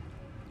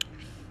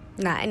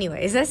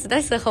Anyways,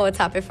 that's a whole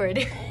topic for a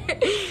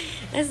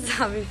that's a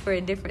topic for a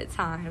different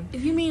time.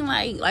 You mean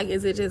like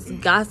is it just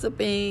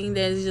gossiping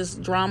that is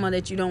just drama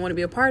that you don't want to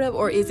be a part of,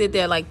 or is it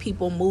that like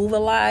people move a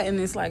lot and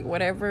it's like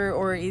whatever,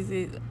 or is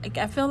it like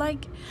I feel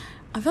like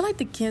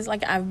the kids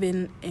like I've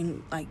been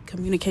in like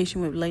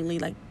communication with lately,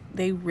 like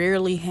they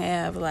rarely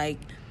have like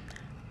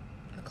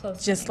A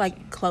close just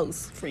connection. like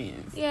close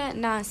friends.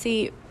 Yeah,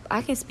 see,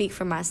 I can speak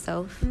for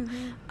myself.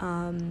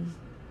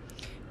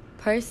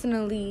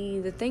 Personally,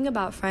 the thing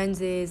about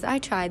friends is I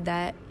tried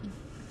that.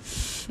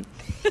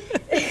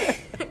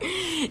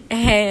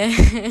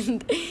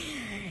 And,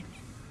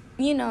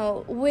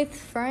 with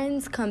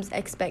friends comes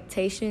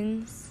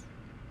expectations.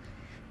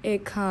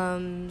 It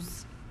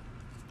comes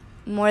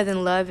more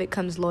than love, it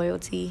comes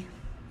loyalty.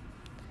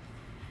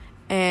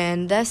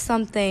 And that's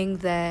something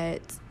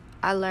that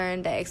I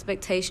learned, that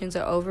expectations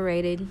are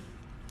overrated.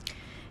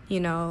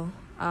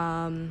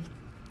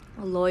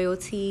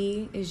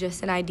 Loyalty is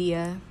just an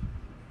idea.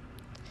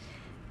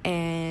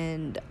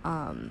 And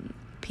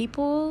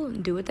people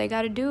do what they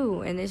got to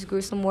do in this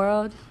gruesome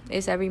world.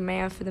 It's every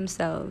man for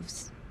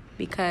themselves,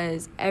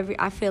 because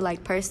I feel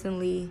like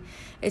personally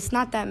it's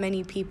not that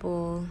many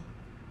people.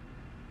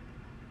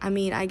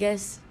 I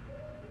guess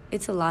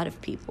it's a lot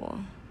of people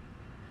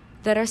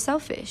that are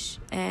selfish,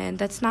 and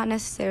that's not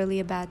necessarily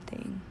a bad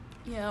thing.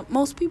 Yeah,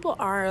 most people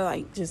are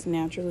like just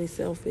naturally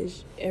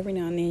selfish. Every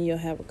now and then you'll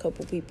have a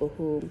couple people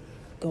who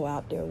go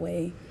out their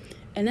way.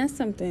 And that's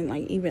something,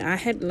 like, even I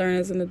had to learn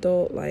as an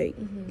adult, like,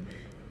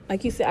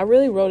 like you said, I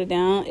really wrote it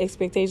down.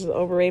 Expectations are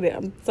overrated.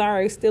 I'm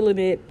sorry, stealing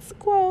it. It's a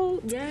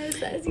quote.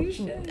 Yes, as you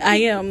should. I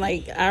am.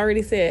 Like, I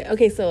already said.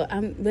 Okay, so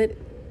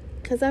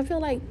because I feel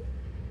like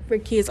for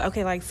kids,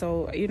 okay, like,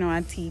 so,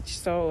 I teach.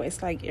 So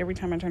it's like every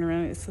time I turn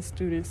around, it's a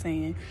student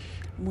saying,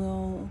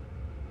 well,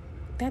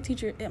 that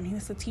teacher,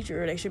 it's a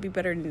teacher. They should be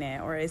better than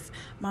that. Or it's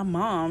my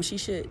mom. She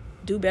should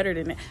do better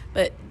than that.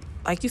 But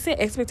like you said,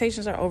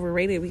 expectations are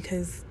overrated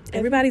because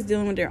everybody's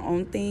dealing with their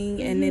own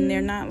thing, and then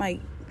they're not like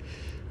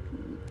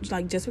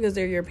just because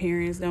they're your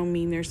parents don't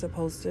mean they're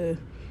supposed to,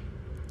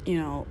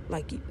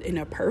 like in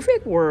a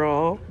perfect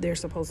world they're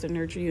supposed to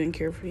nurture you and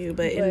care for you,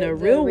 but in the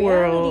real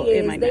world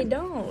it might they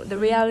not. don't. The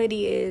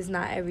reality is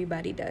not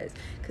everybody does,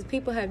 because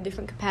people have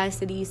different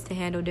capacities to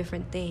handle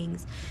different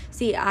things.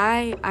 See,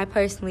 I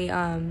personally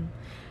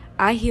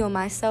I heal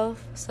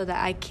myself so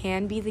that I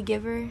can be the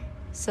giver,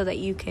 so that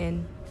you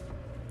can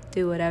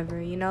do whatever,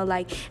 and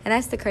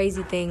that's the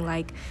crazy thing,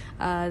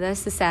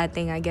 that's the sad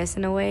thing, I guess,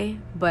 in a way,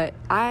 but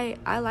I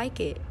like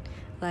it,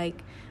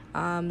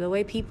 the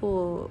way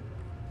people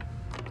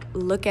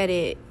look at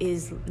it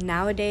is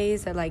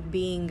nowadays that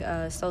being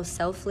so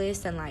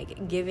selfless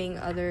and giving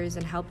others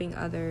and helping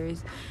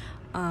others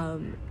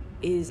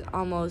is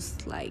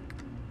almost like,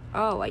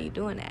 oh, why you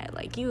doing that?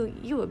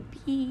 You a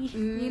bee,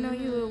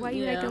 why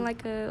you acting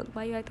like a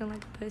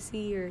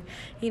pussy, or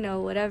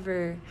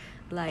whatever,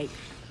 I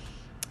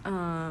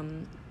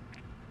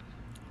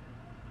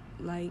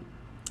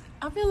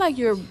feel like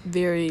you're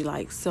very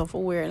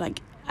self-aware.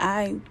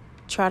 I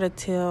try to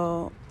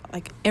tell,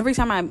 every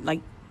time I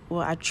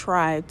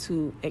try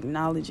to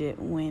acknowledge it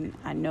when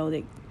I know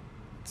that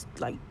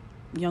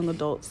young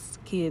adults,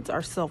 kids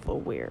are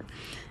self-aware.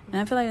 And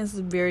I feel like this is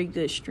a very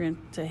good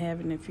strength to have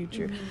in the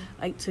future,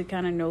 to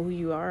kind of know who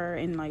you are,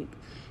 and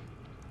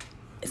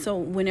so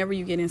whenever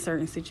you get in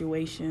certain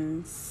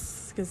situations,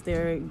 because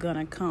they're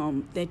gonna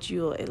come, that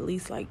you'll at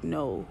least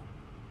know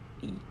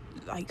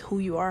who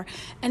you are.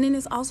 And then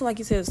it's also, like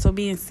you said, so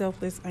being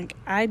selfless,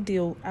 I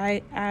deal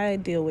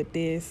with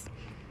this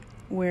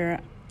where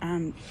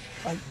I'm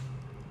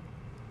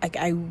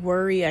I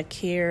worry, I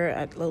care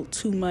a little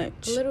too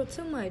much,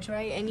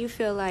 right? And you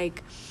feel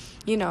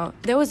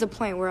there was a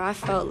point where I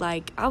felt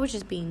like I was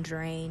just being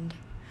drained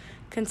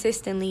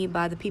consistently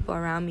by the people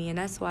around me, and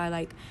that's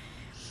why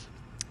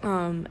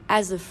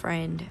as a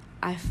friend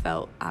I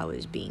felt I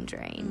was being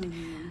drained.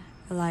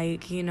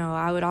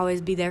 I would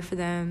always be there for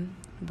them,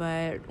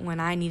 but when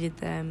I needed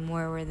them,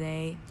 where were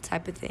they,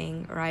 type of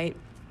thing, right?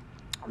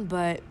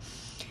 But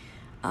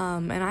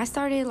and I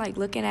started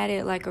looking at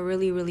it like a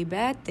really, really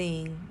bad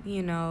thing,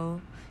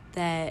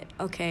 that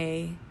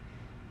okay,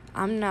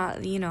 I'm not,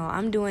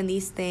 I'm doing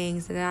these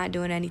things and they're not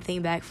doing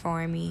anything back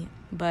for me.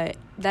 But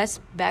that's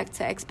back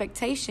to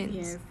expectations.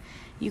 Yes.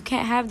 You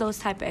can't have those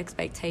type of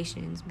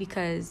expectations,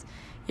 because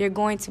you're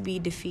going to be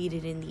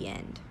defeated in the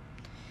end.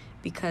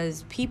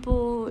 Because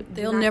people,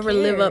 they'll never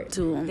live up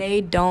to them.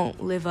 They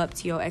don't live up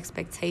to your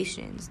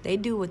expectations. They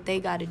do what they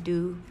got to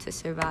do to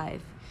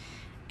survive.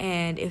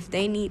 And if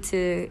they need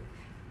to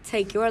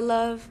take your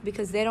love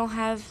because they don't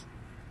have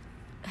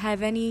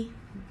any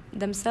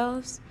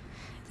themselves,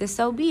 then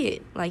so be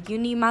it. You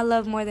need my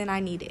love more than I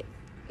need it.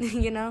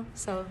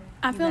 So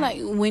I feel like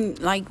when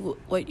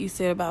what you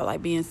said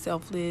about being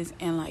selfless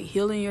and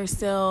healing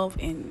yourself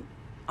and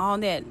all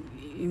that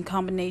in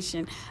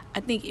combination, I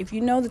think if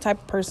you know the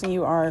type of person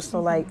you are,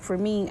 so for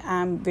me,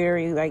 I'm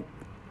very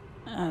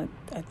I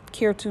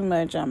care too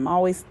much. I'm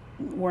always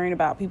worrying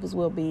about people's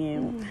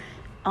well-being.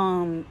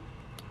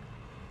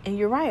 And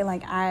you're right.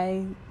 Like,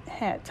 I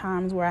had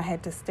times where I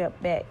had to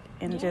step back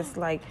and just,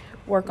 like,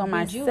 work on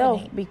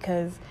myself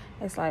because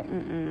it's like,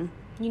 you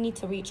need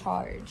to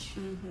recharge.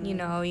 You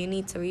know, you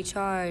need to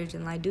recharge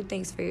and, like, do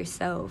things for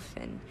yourself.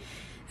 And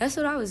that's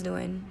what I was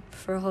doing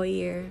for a whole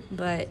year.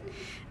 But,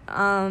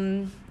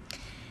 and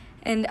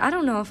I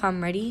don't know if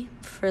I'm ready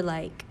for,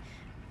 like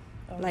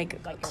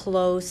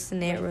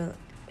close-knit...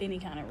 any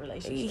kind of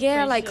relationship.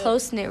 Yeah, like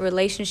close-knit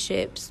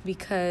relationships,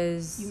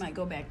 because you might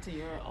go back to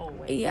your old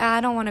ways. Yeah, I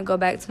don't want to go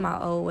back to my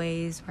old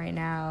ways right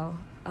now,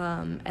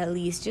 at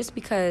least, just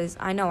because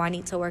I know I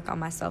need to work on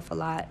myself a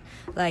lot.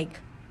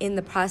 Like, in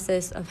the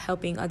process of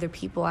helping other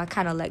people, I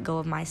kind of let go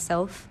of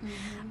myself.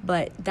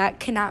 But that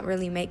cannot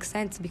really make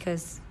sense,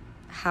 because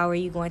how are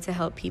you going to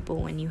help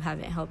people when you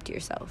haven't helped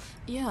yourself?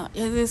 Yeah,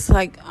 it's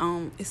like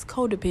it's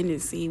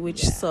codependency,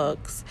 which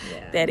sucks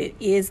that it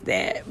is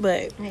that.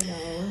 But I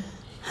know.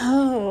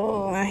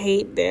 Oh, I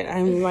hate that.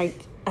 I'm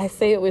like, I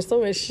say it with so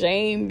much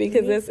shame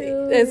because that's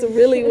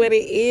really what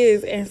it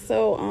is. And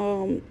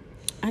so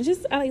I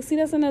like, see,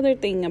 that's another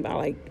thing about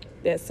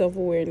like that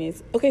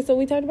self-awareness. Okay, so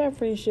we talked about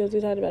friendships,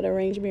 we talked about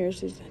arranged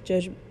marriages,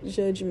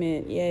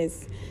 judgment,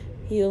 yes,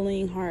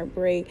 healing,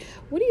 heartbreak.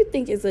 What do you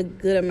think is a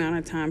good amount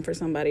of time for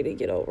somebody to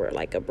get over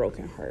like a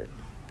broken heart?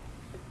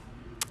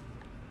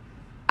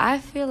 I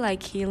feel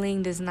like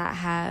healing does not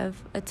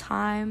have a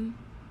time.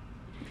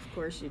 Of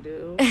course you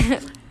do.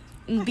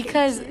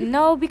 Because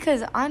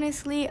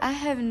honestly, I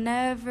have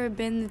never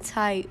been the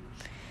type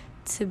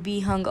to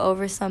be hung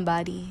over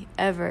somebody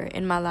ever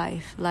in my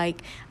life.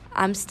 Like,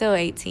 I'm still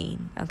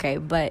 18, okay,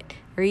 but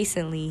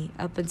recently,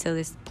 up until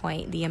this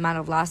point, the amount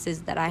of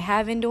losses that I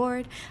have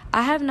endured,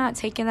 I have not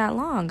taken that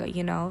long,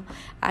 you know.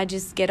 I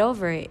just get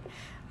over it,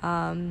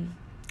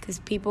 because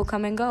people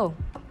come and go.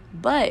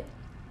 But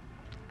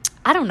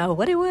I don't know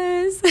what it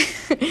was.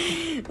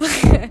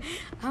 I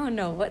don't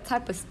know what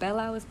type of spell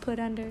I was put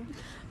under.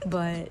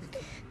 But,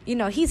 you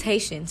know, he's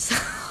Haitian,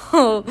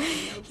 so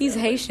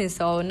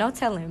no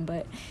telling.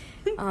 But,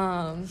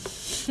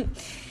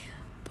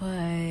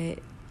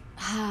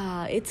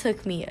 it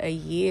took me a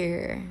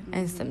year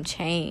and some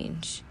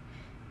change.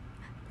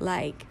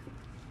 Like,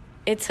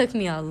 it took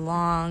me a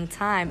long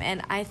time.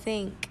 And I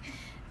think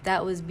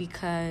that was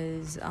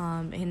because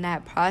in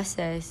that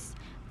process,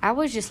 I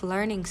was just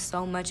learning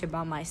so much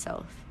about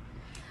myself.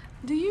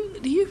 Do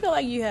you feel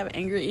like you have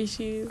anger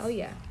issues? Oh,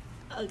 yeah.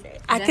 Okay.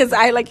 Because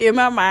I like, in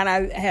my mind,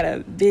 I had a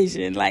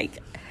vision. Like,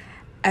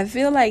 I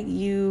feel like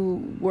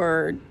you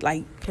were,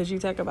 like, because you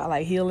talk about,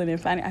 like, healing and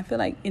finding. I feel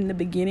like in the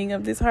beginning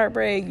of this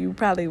heartbreak, you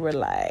probably were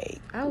like,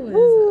 I was.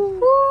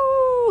 Woo.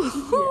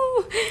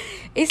 Yeah.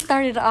 It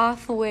started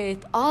off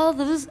with all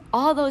those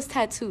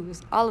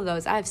tattoos. All of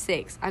those. I have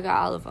 6. I got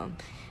all of them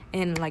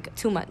in, like,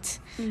 2 months.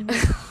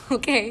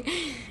 Okay?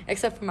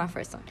 Except for my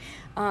first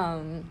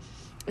one.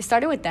 It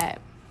started with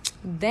that.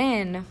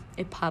 Then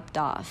it popped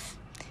off.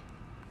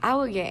 I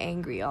would get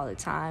angry all the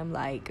time.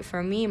 Like,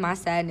 for me, my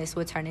sadness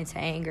would turn into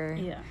anger.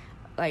 Yeah.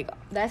 Like,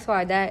 that's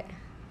why that...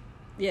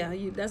 Yeah,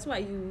 that's why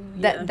you...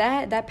 Yeah.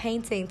 That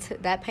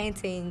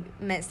painting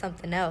meant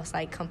something else.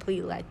 Like,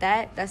 completely like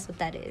that. That's what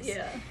that is.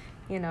 Yeah.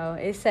 You know,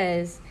 it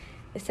says,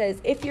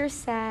 if you're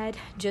sad,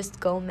 just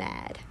go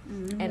mad.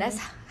 And that's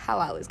how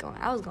I was going.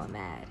 I was going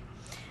mad.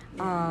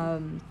 Yeah.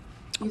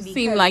 You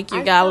seem like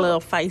you got a little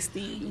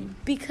feisty.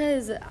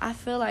 Because I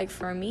feel like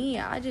for me,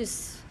 I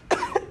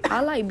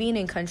like being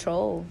in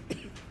control.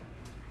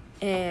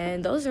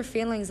 And those are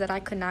feelings that I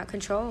could not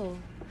control.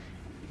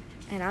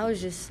 And I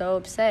was just so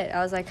upset.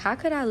 I was like, how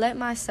could I let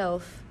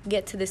myself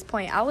get to this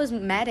point? I was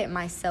mad at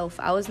myself.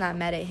 I was not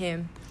mad at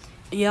him.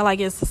 Yeah, like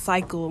it's a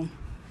cycle.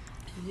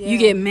 Yeah. You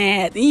get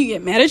mad. Then you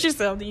get mad at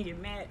yourself. Then you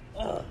get mad.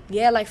 Ugh.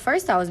 Yeah, like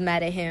first I was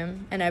mad at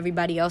him and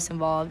everybody else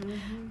involved.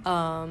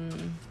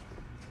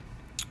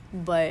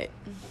 But,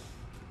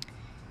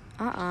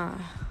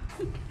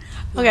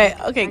 Okay.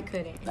 I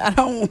couldn't. I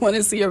don't want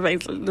to see your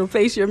face. The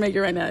face you're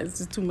making right now is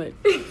just too much.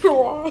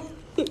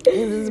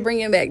 It's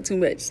bringing back too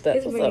much stuff.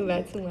 It's bringing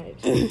back too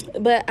much.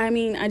 But, I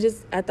mean, I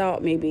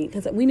thought maybe,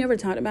 because we never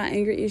talked about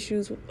anger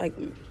issues. Like,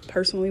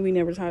 personally, we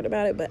never talked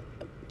about it. But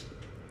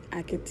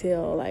I could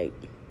tell, like,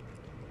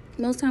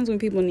 most times when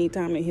people need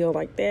time to heal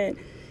like that,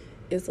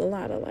 it's a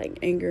lot of, like,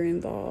 anger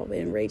involved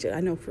and rage. I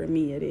know for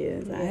me it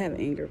is. I have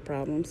anger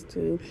problems,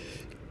 too.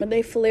 But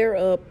they flare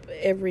up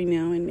every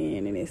now and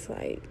then, and it's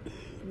like,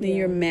 then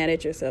you're mad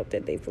at yourself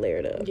that they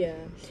flared up. Yeah.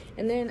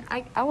 And then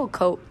I will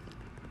cope.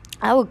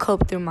 I would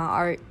cope through my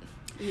art.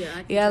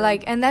 Yeah,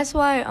 like, and that's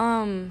why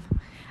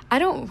I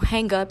don't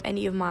hang up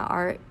any of my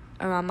art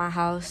around my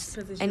house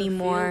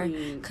anymore,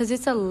 because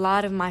it's a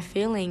lot of my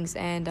feelings.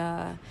 And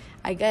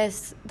I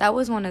guess that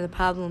was one of the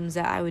problems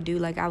that I would do.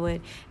 Like, I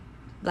would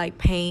like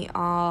paint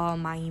all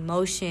my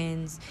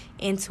emotions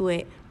into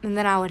it, and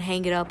then I would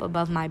hang it up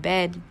above my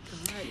bed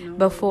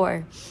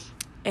before.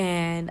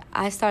 And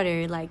I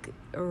started like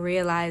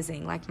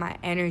realizing like my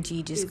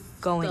energy just it's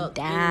going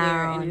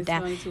down and it's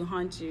going to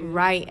haunt you.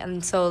 Right.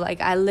 And so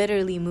like I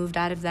literally moved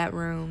out of that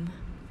room.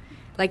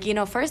 like, you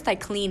know, first I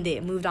cleaned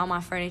it, moved all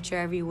my furniture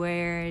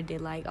everywhere, did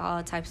like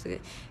all types of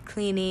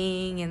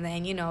cleaning, and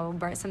then, you know,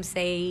 burnt some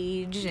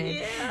sage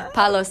and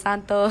Palo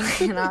Santo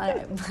and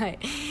all that.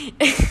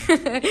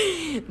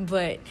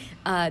 But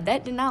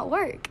that did not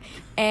work.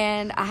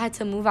 And I had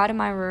to move out of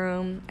my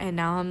room, and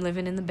now I'm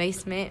living in the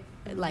basement,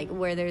 like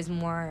where there's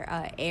more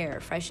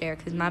fresh air,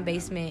 because my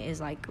basement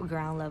is like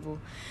ground level.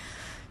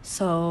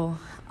 So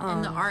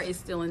and the art is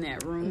still in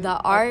that room. The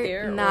art,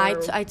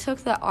 I took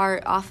the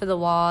art off of the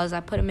walls. I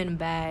put them in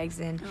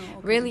bags, and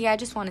really, I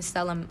just want to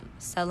sell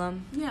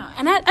them. Yeah,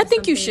 and I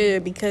think you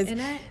should, because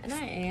and I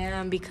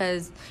am,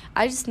 because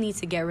I just need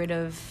to get rid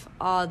of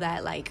all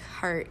that like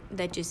hurt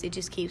that it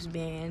just keeps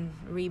being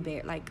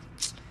like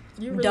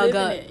dug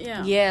up.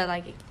 Yeah,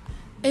 like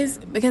it's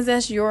because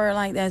that's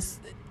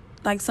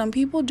like some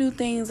people do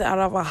things out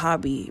of a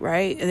hobby,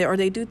 right? Or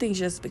they do things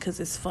just because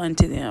it's fun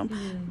to them.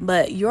 Mm-hmm.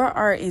 But your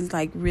art is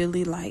like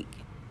really like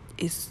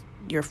it's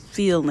your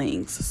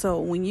feelings. So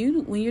when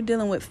you're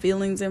dealing with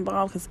feelings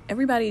involved, because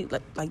everybody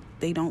like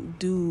they don't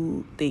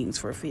do things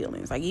for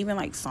feelings. Like even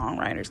like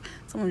songwriters,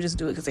 some of them just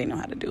do it because they know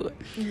how to do it.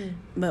 Mm-hmm.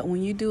 But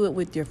when you do it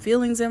with your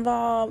feelings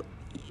involved,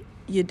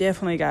 you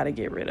definitely got to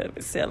get rid of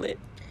it, sell it.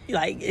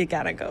 Like it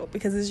gotta go,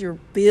 because it's your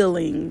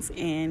feelings,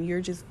 and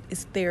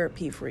it's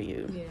therapy for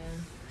you. Yeah.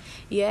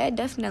 Yeah, it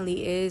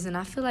definitely is, and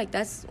I feel like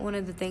that's one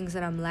of the things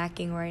that I'm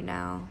lacking right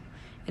now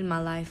in my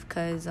life,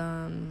 because,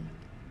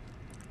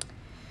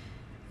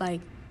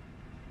 like,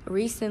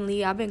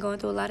 recently I've been going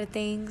through a lot of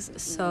things,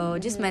 so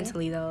just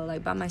mentally, though,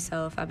 like, by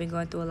myself, I've been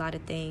going through a lot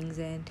of things,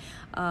 and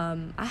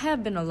I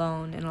have been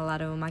alone in a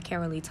lot of them. I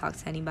can't really talk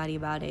to anybody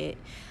about it,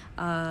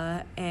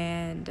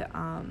 and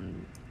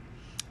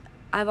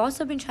I've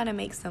also been trying to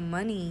make some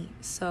money,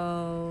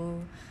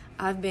 so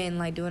I've been,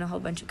 like, doing a whole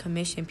bunch of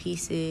commission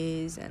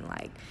pieces, and,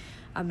 like,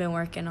 I've been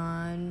working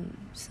on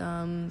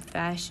some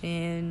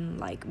fashion,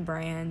 like,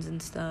 brands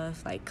and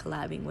stuff, like,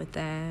 collabing with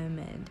them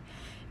and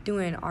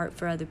doing art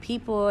for other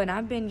people, and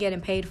I've been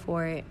getting paid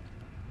for it.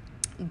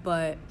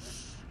 But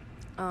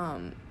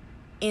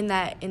in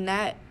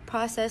that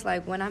process,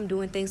 like, when I'm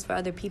doing things for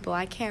other people,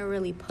 I can't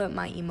really put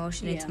my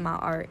emotion into my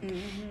art.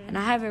 Mm-hmm. And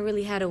I haven't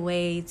really had a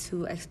way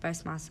to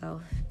express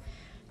myself.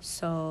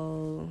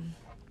 So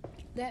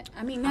that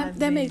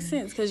makes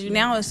sense, because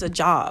now it's a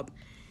job.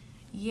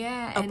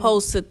 Yeah.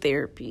 Opposed to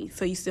therapy.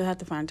 So you still have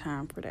to find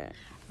time for that.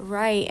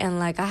 Right. And,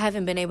 like, I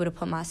haven't been able to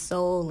put my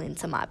soul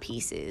into my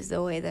pieces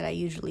the way that I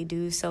usually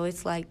do. So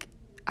it's like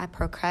I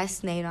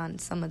procrastinate on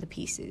some of the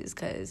pieces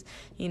because,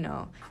 you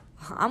know,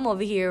 I'm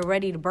over here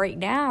ready to break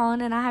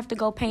down, and I have to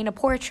go paint a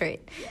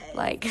portrait. Yes.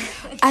 Like,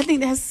 I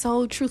think that's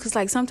so true, because,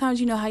 like, sometimes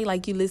you know how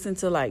you listen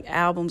to, like,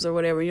 albums or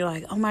whatever, and you're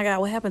like, oh my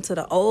God, what happened to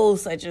the old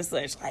such and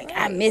such? Like, right.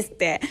 I missed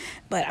that.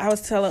 But I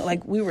was telling,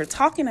 like, we were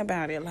talking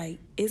about it, like,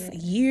 it's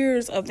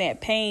years of that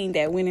pain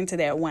that went into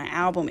that one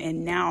album,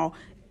 and now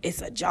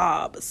it's a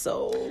job.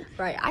 So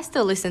right, I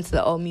still listen to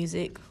the old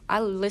music. I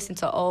listen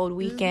to old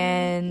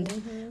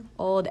Weekend,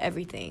 old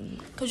everything,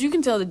 because you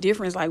can tell the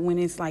difference, like, when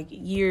it's like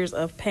years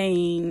of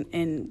pain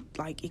and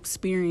like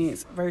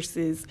experience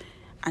versus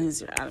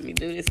let me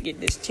do this,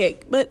 get this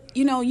check. But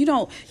you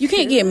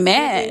can't get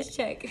mad.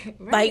 Right.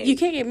 Like, you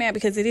can't get mad,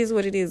 because it is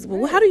what it is.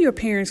 But how do your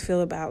parents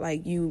feel about,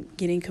 like, you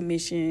getting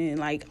commission,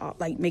 like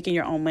making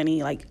your own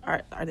money? Like,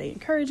 are they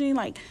encouraging?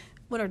 Like,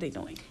 what are they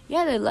doing?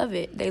 Yeah, they love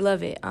it.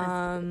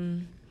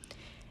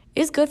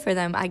 It's good for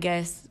them, I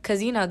guess, because,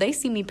 they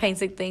see me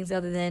painting things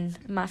other than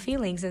my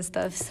feelings and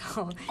stuff.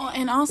 So,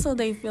 and also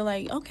they feel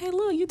like, okay,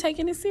 look, you're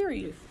taking it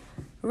serious.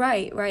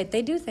 Right.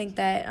 They do think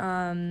that.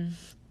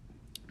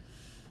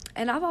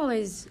 And I've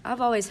always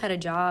had a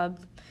job,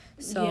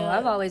 so yeah.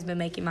 I've always been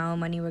making my own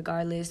money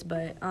regardless.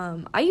 But I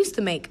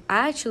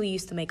actually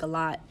used to make a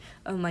lot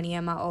of money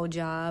at my old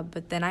job,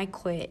 but then I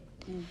quit.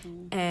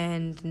 Mm-hmm.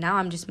 And now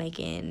I'm just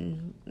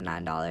making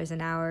 $9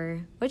 an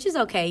hour, which is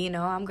okay,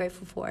 I'm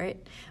grateful for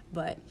it.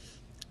 But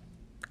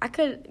I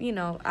could,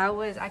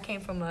 I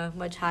came from a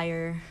much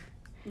higher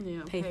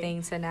pay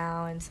thing to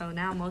now, and so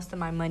now most of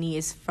my money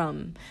is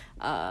from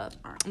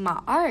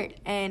my art,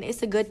 and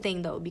it's a good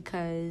thing though,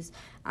 because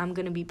I'm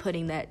gonna be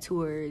putting that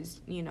towards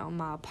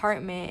my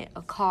apartment,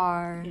 a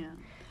car.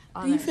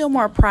 Yeah. Do you feel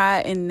more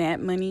pride in that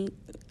money,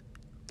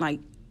 like,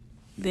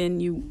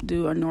 than you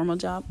do a normal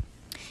job?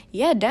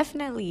 Yeah,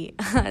 definitely.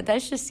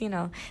 That's just,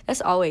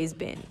 that's always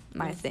been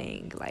my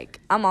thing. Like,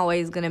 I'm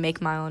always going to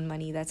make my own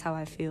money. That's how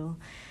I feel.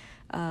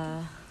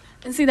 And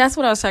see, that's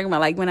what I was talking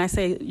about. Like, when I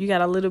say you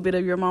got a little bit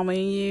of your mama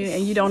in you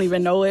and you don't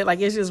even know it, like,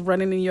 it's just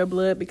running in your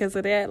blood because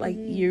of that. Like,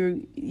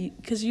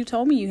 because you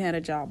told me you had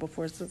a job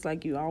before. So it's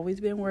like you always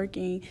been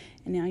working,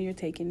 and now you're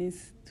taking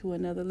this to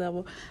another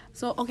level.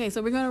 So, okay,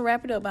 so we're going to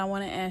wrap it up. I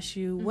want to ask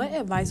you, what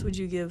advice would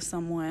you give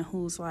someone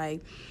who's,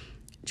 like,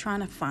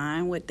 trying to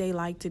find what they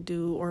like to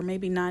do, or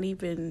maybe not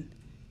even,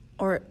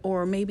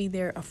 or maybe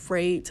they're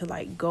afraid to,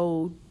 like,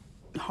 go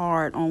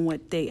hard on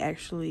what they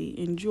actually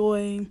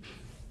enjoy?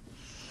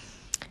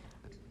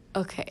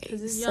 Okay,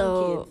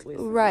 so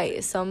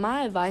right, so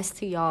my advice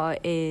to y'all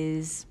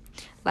is,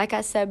 like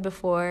I said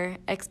before,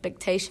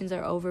 expectations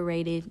are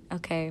overrated.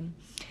 Okay,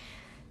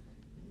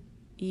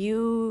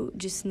 you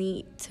just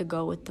need to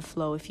go with the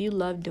flow. If you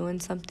love doing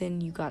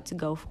something, you got to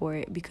go for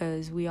it,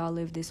 because we all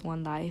live this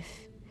one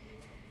life.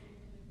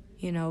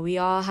 You know, we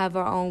all have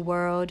our own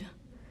world.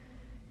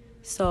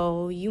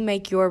 So you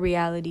make your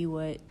reality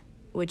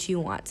what you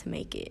want to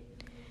make it.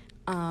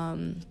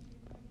 And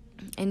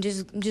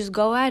just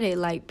go at it.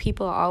 Like,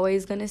 people are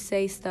always going to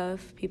say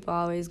stuff. People are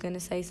always going to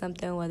say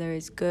something, whether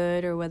it's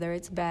good or whether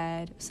it's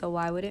bad. So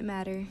why would it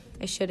matter?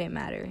 It shouldn't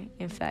matter,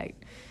 in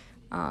fact.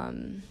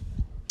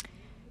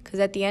 Because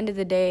at the end of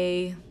the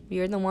day,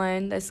 you're the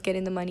one that's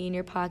getting the money in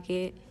your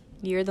pocket.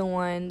 You're the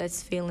one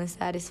that's feeling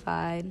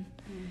satisfied.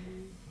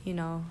 Mm-hmm. You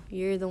know,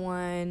 you're the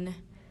one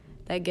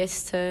that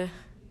gets to,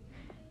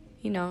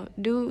 you know,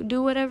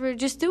 do whatever.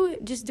 Just do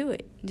it. Just do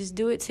it. Just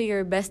do it to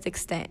your best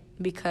extent,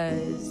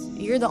 because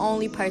you're the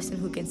only person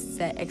who can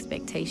set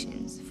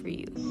expectations for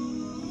you.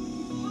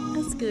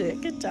 That's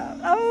good. Good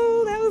job.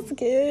 Oh, that was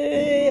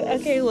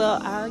good. Okay,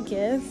 well, I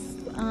guess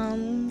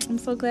I'm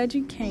so glad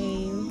you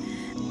came.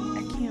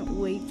 I can't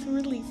wait to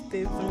release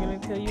this. I'm going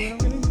to tell you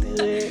what I'm going to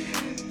do.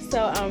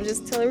 So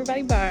just tell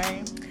everybody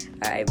bye.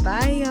 All right,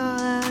 bye,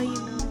 y'all. You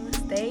know,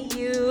 stay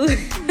you.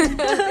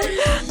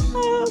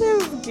 Oh, that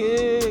was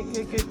good.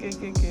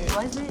 Good.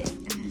 Was it?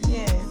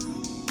 Yes.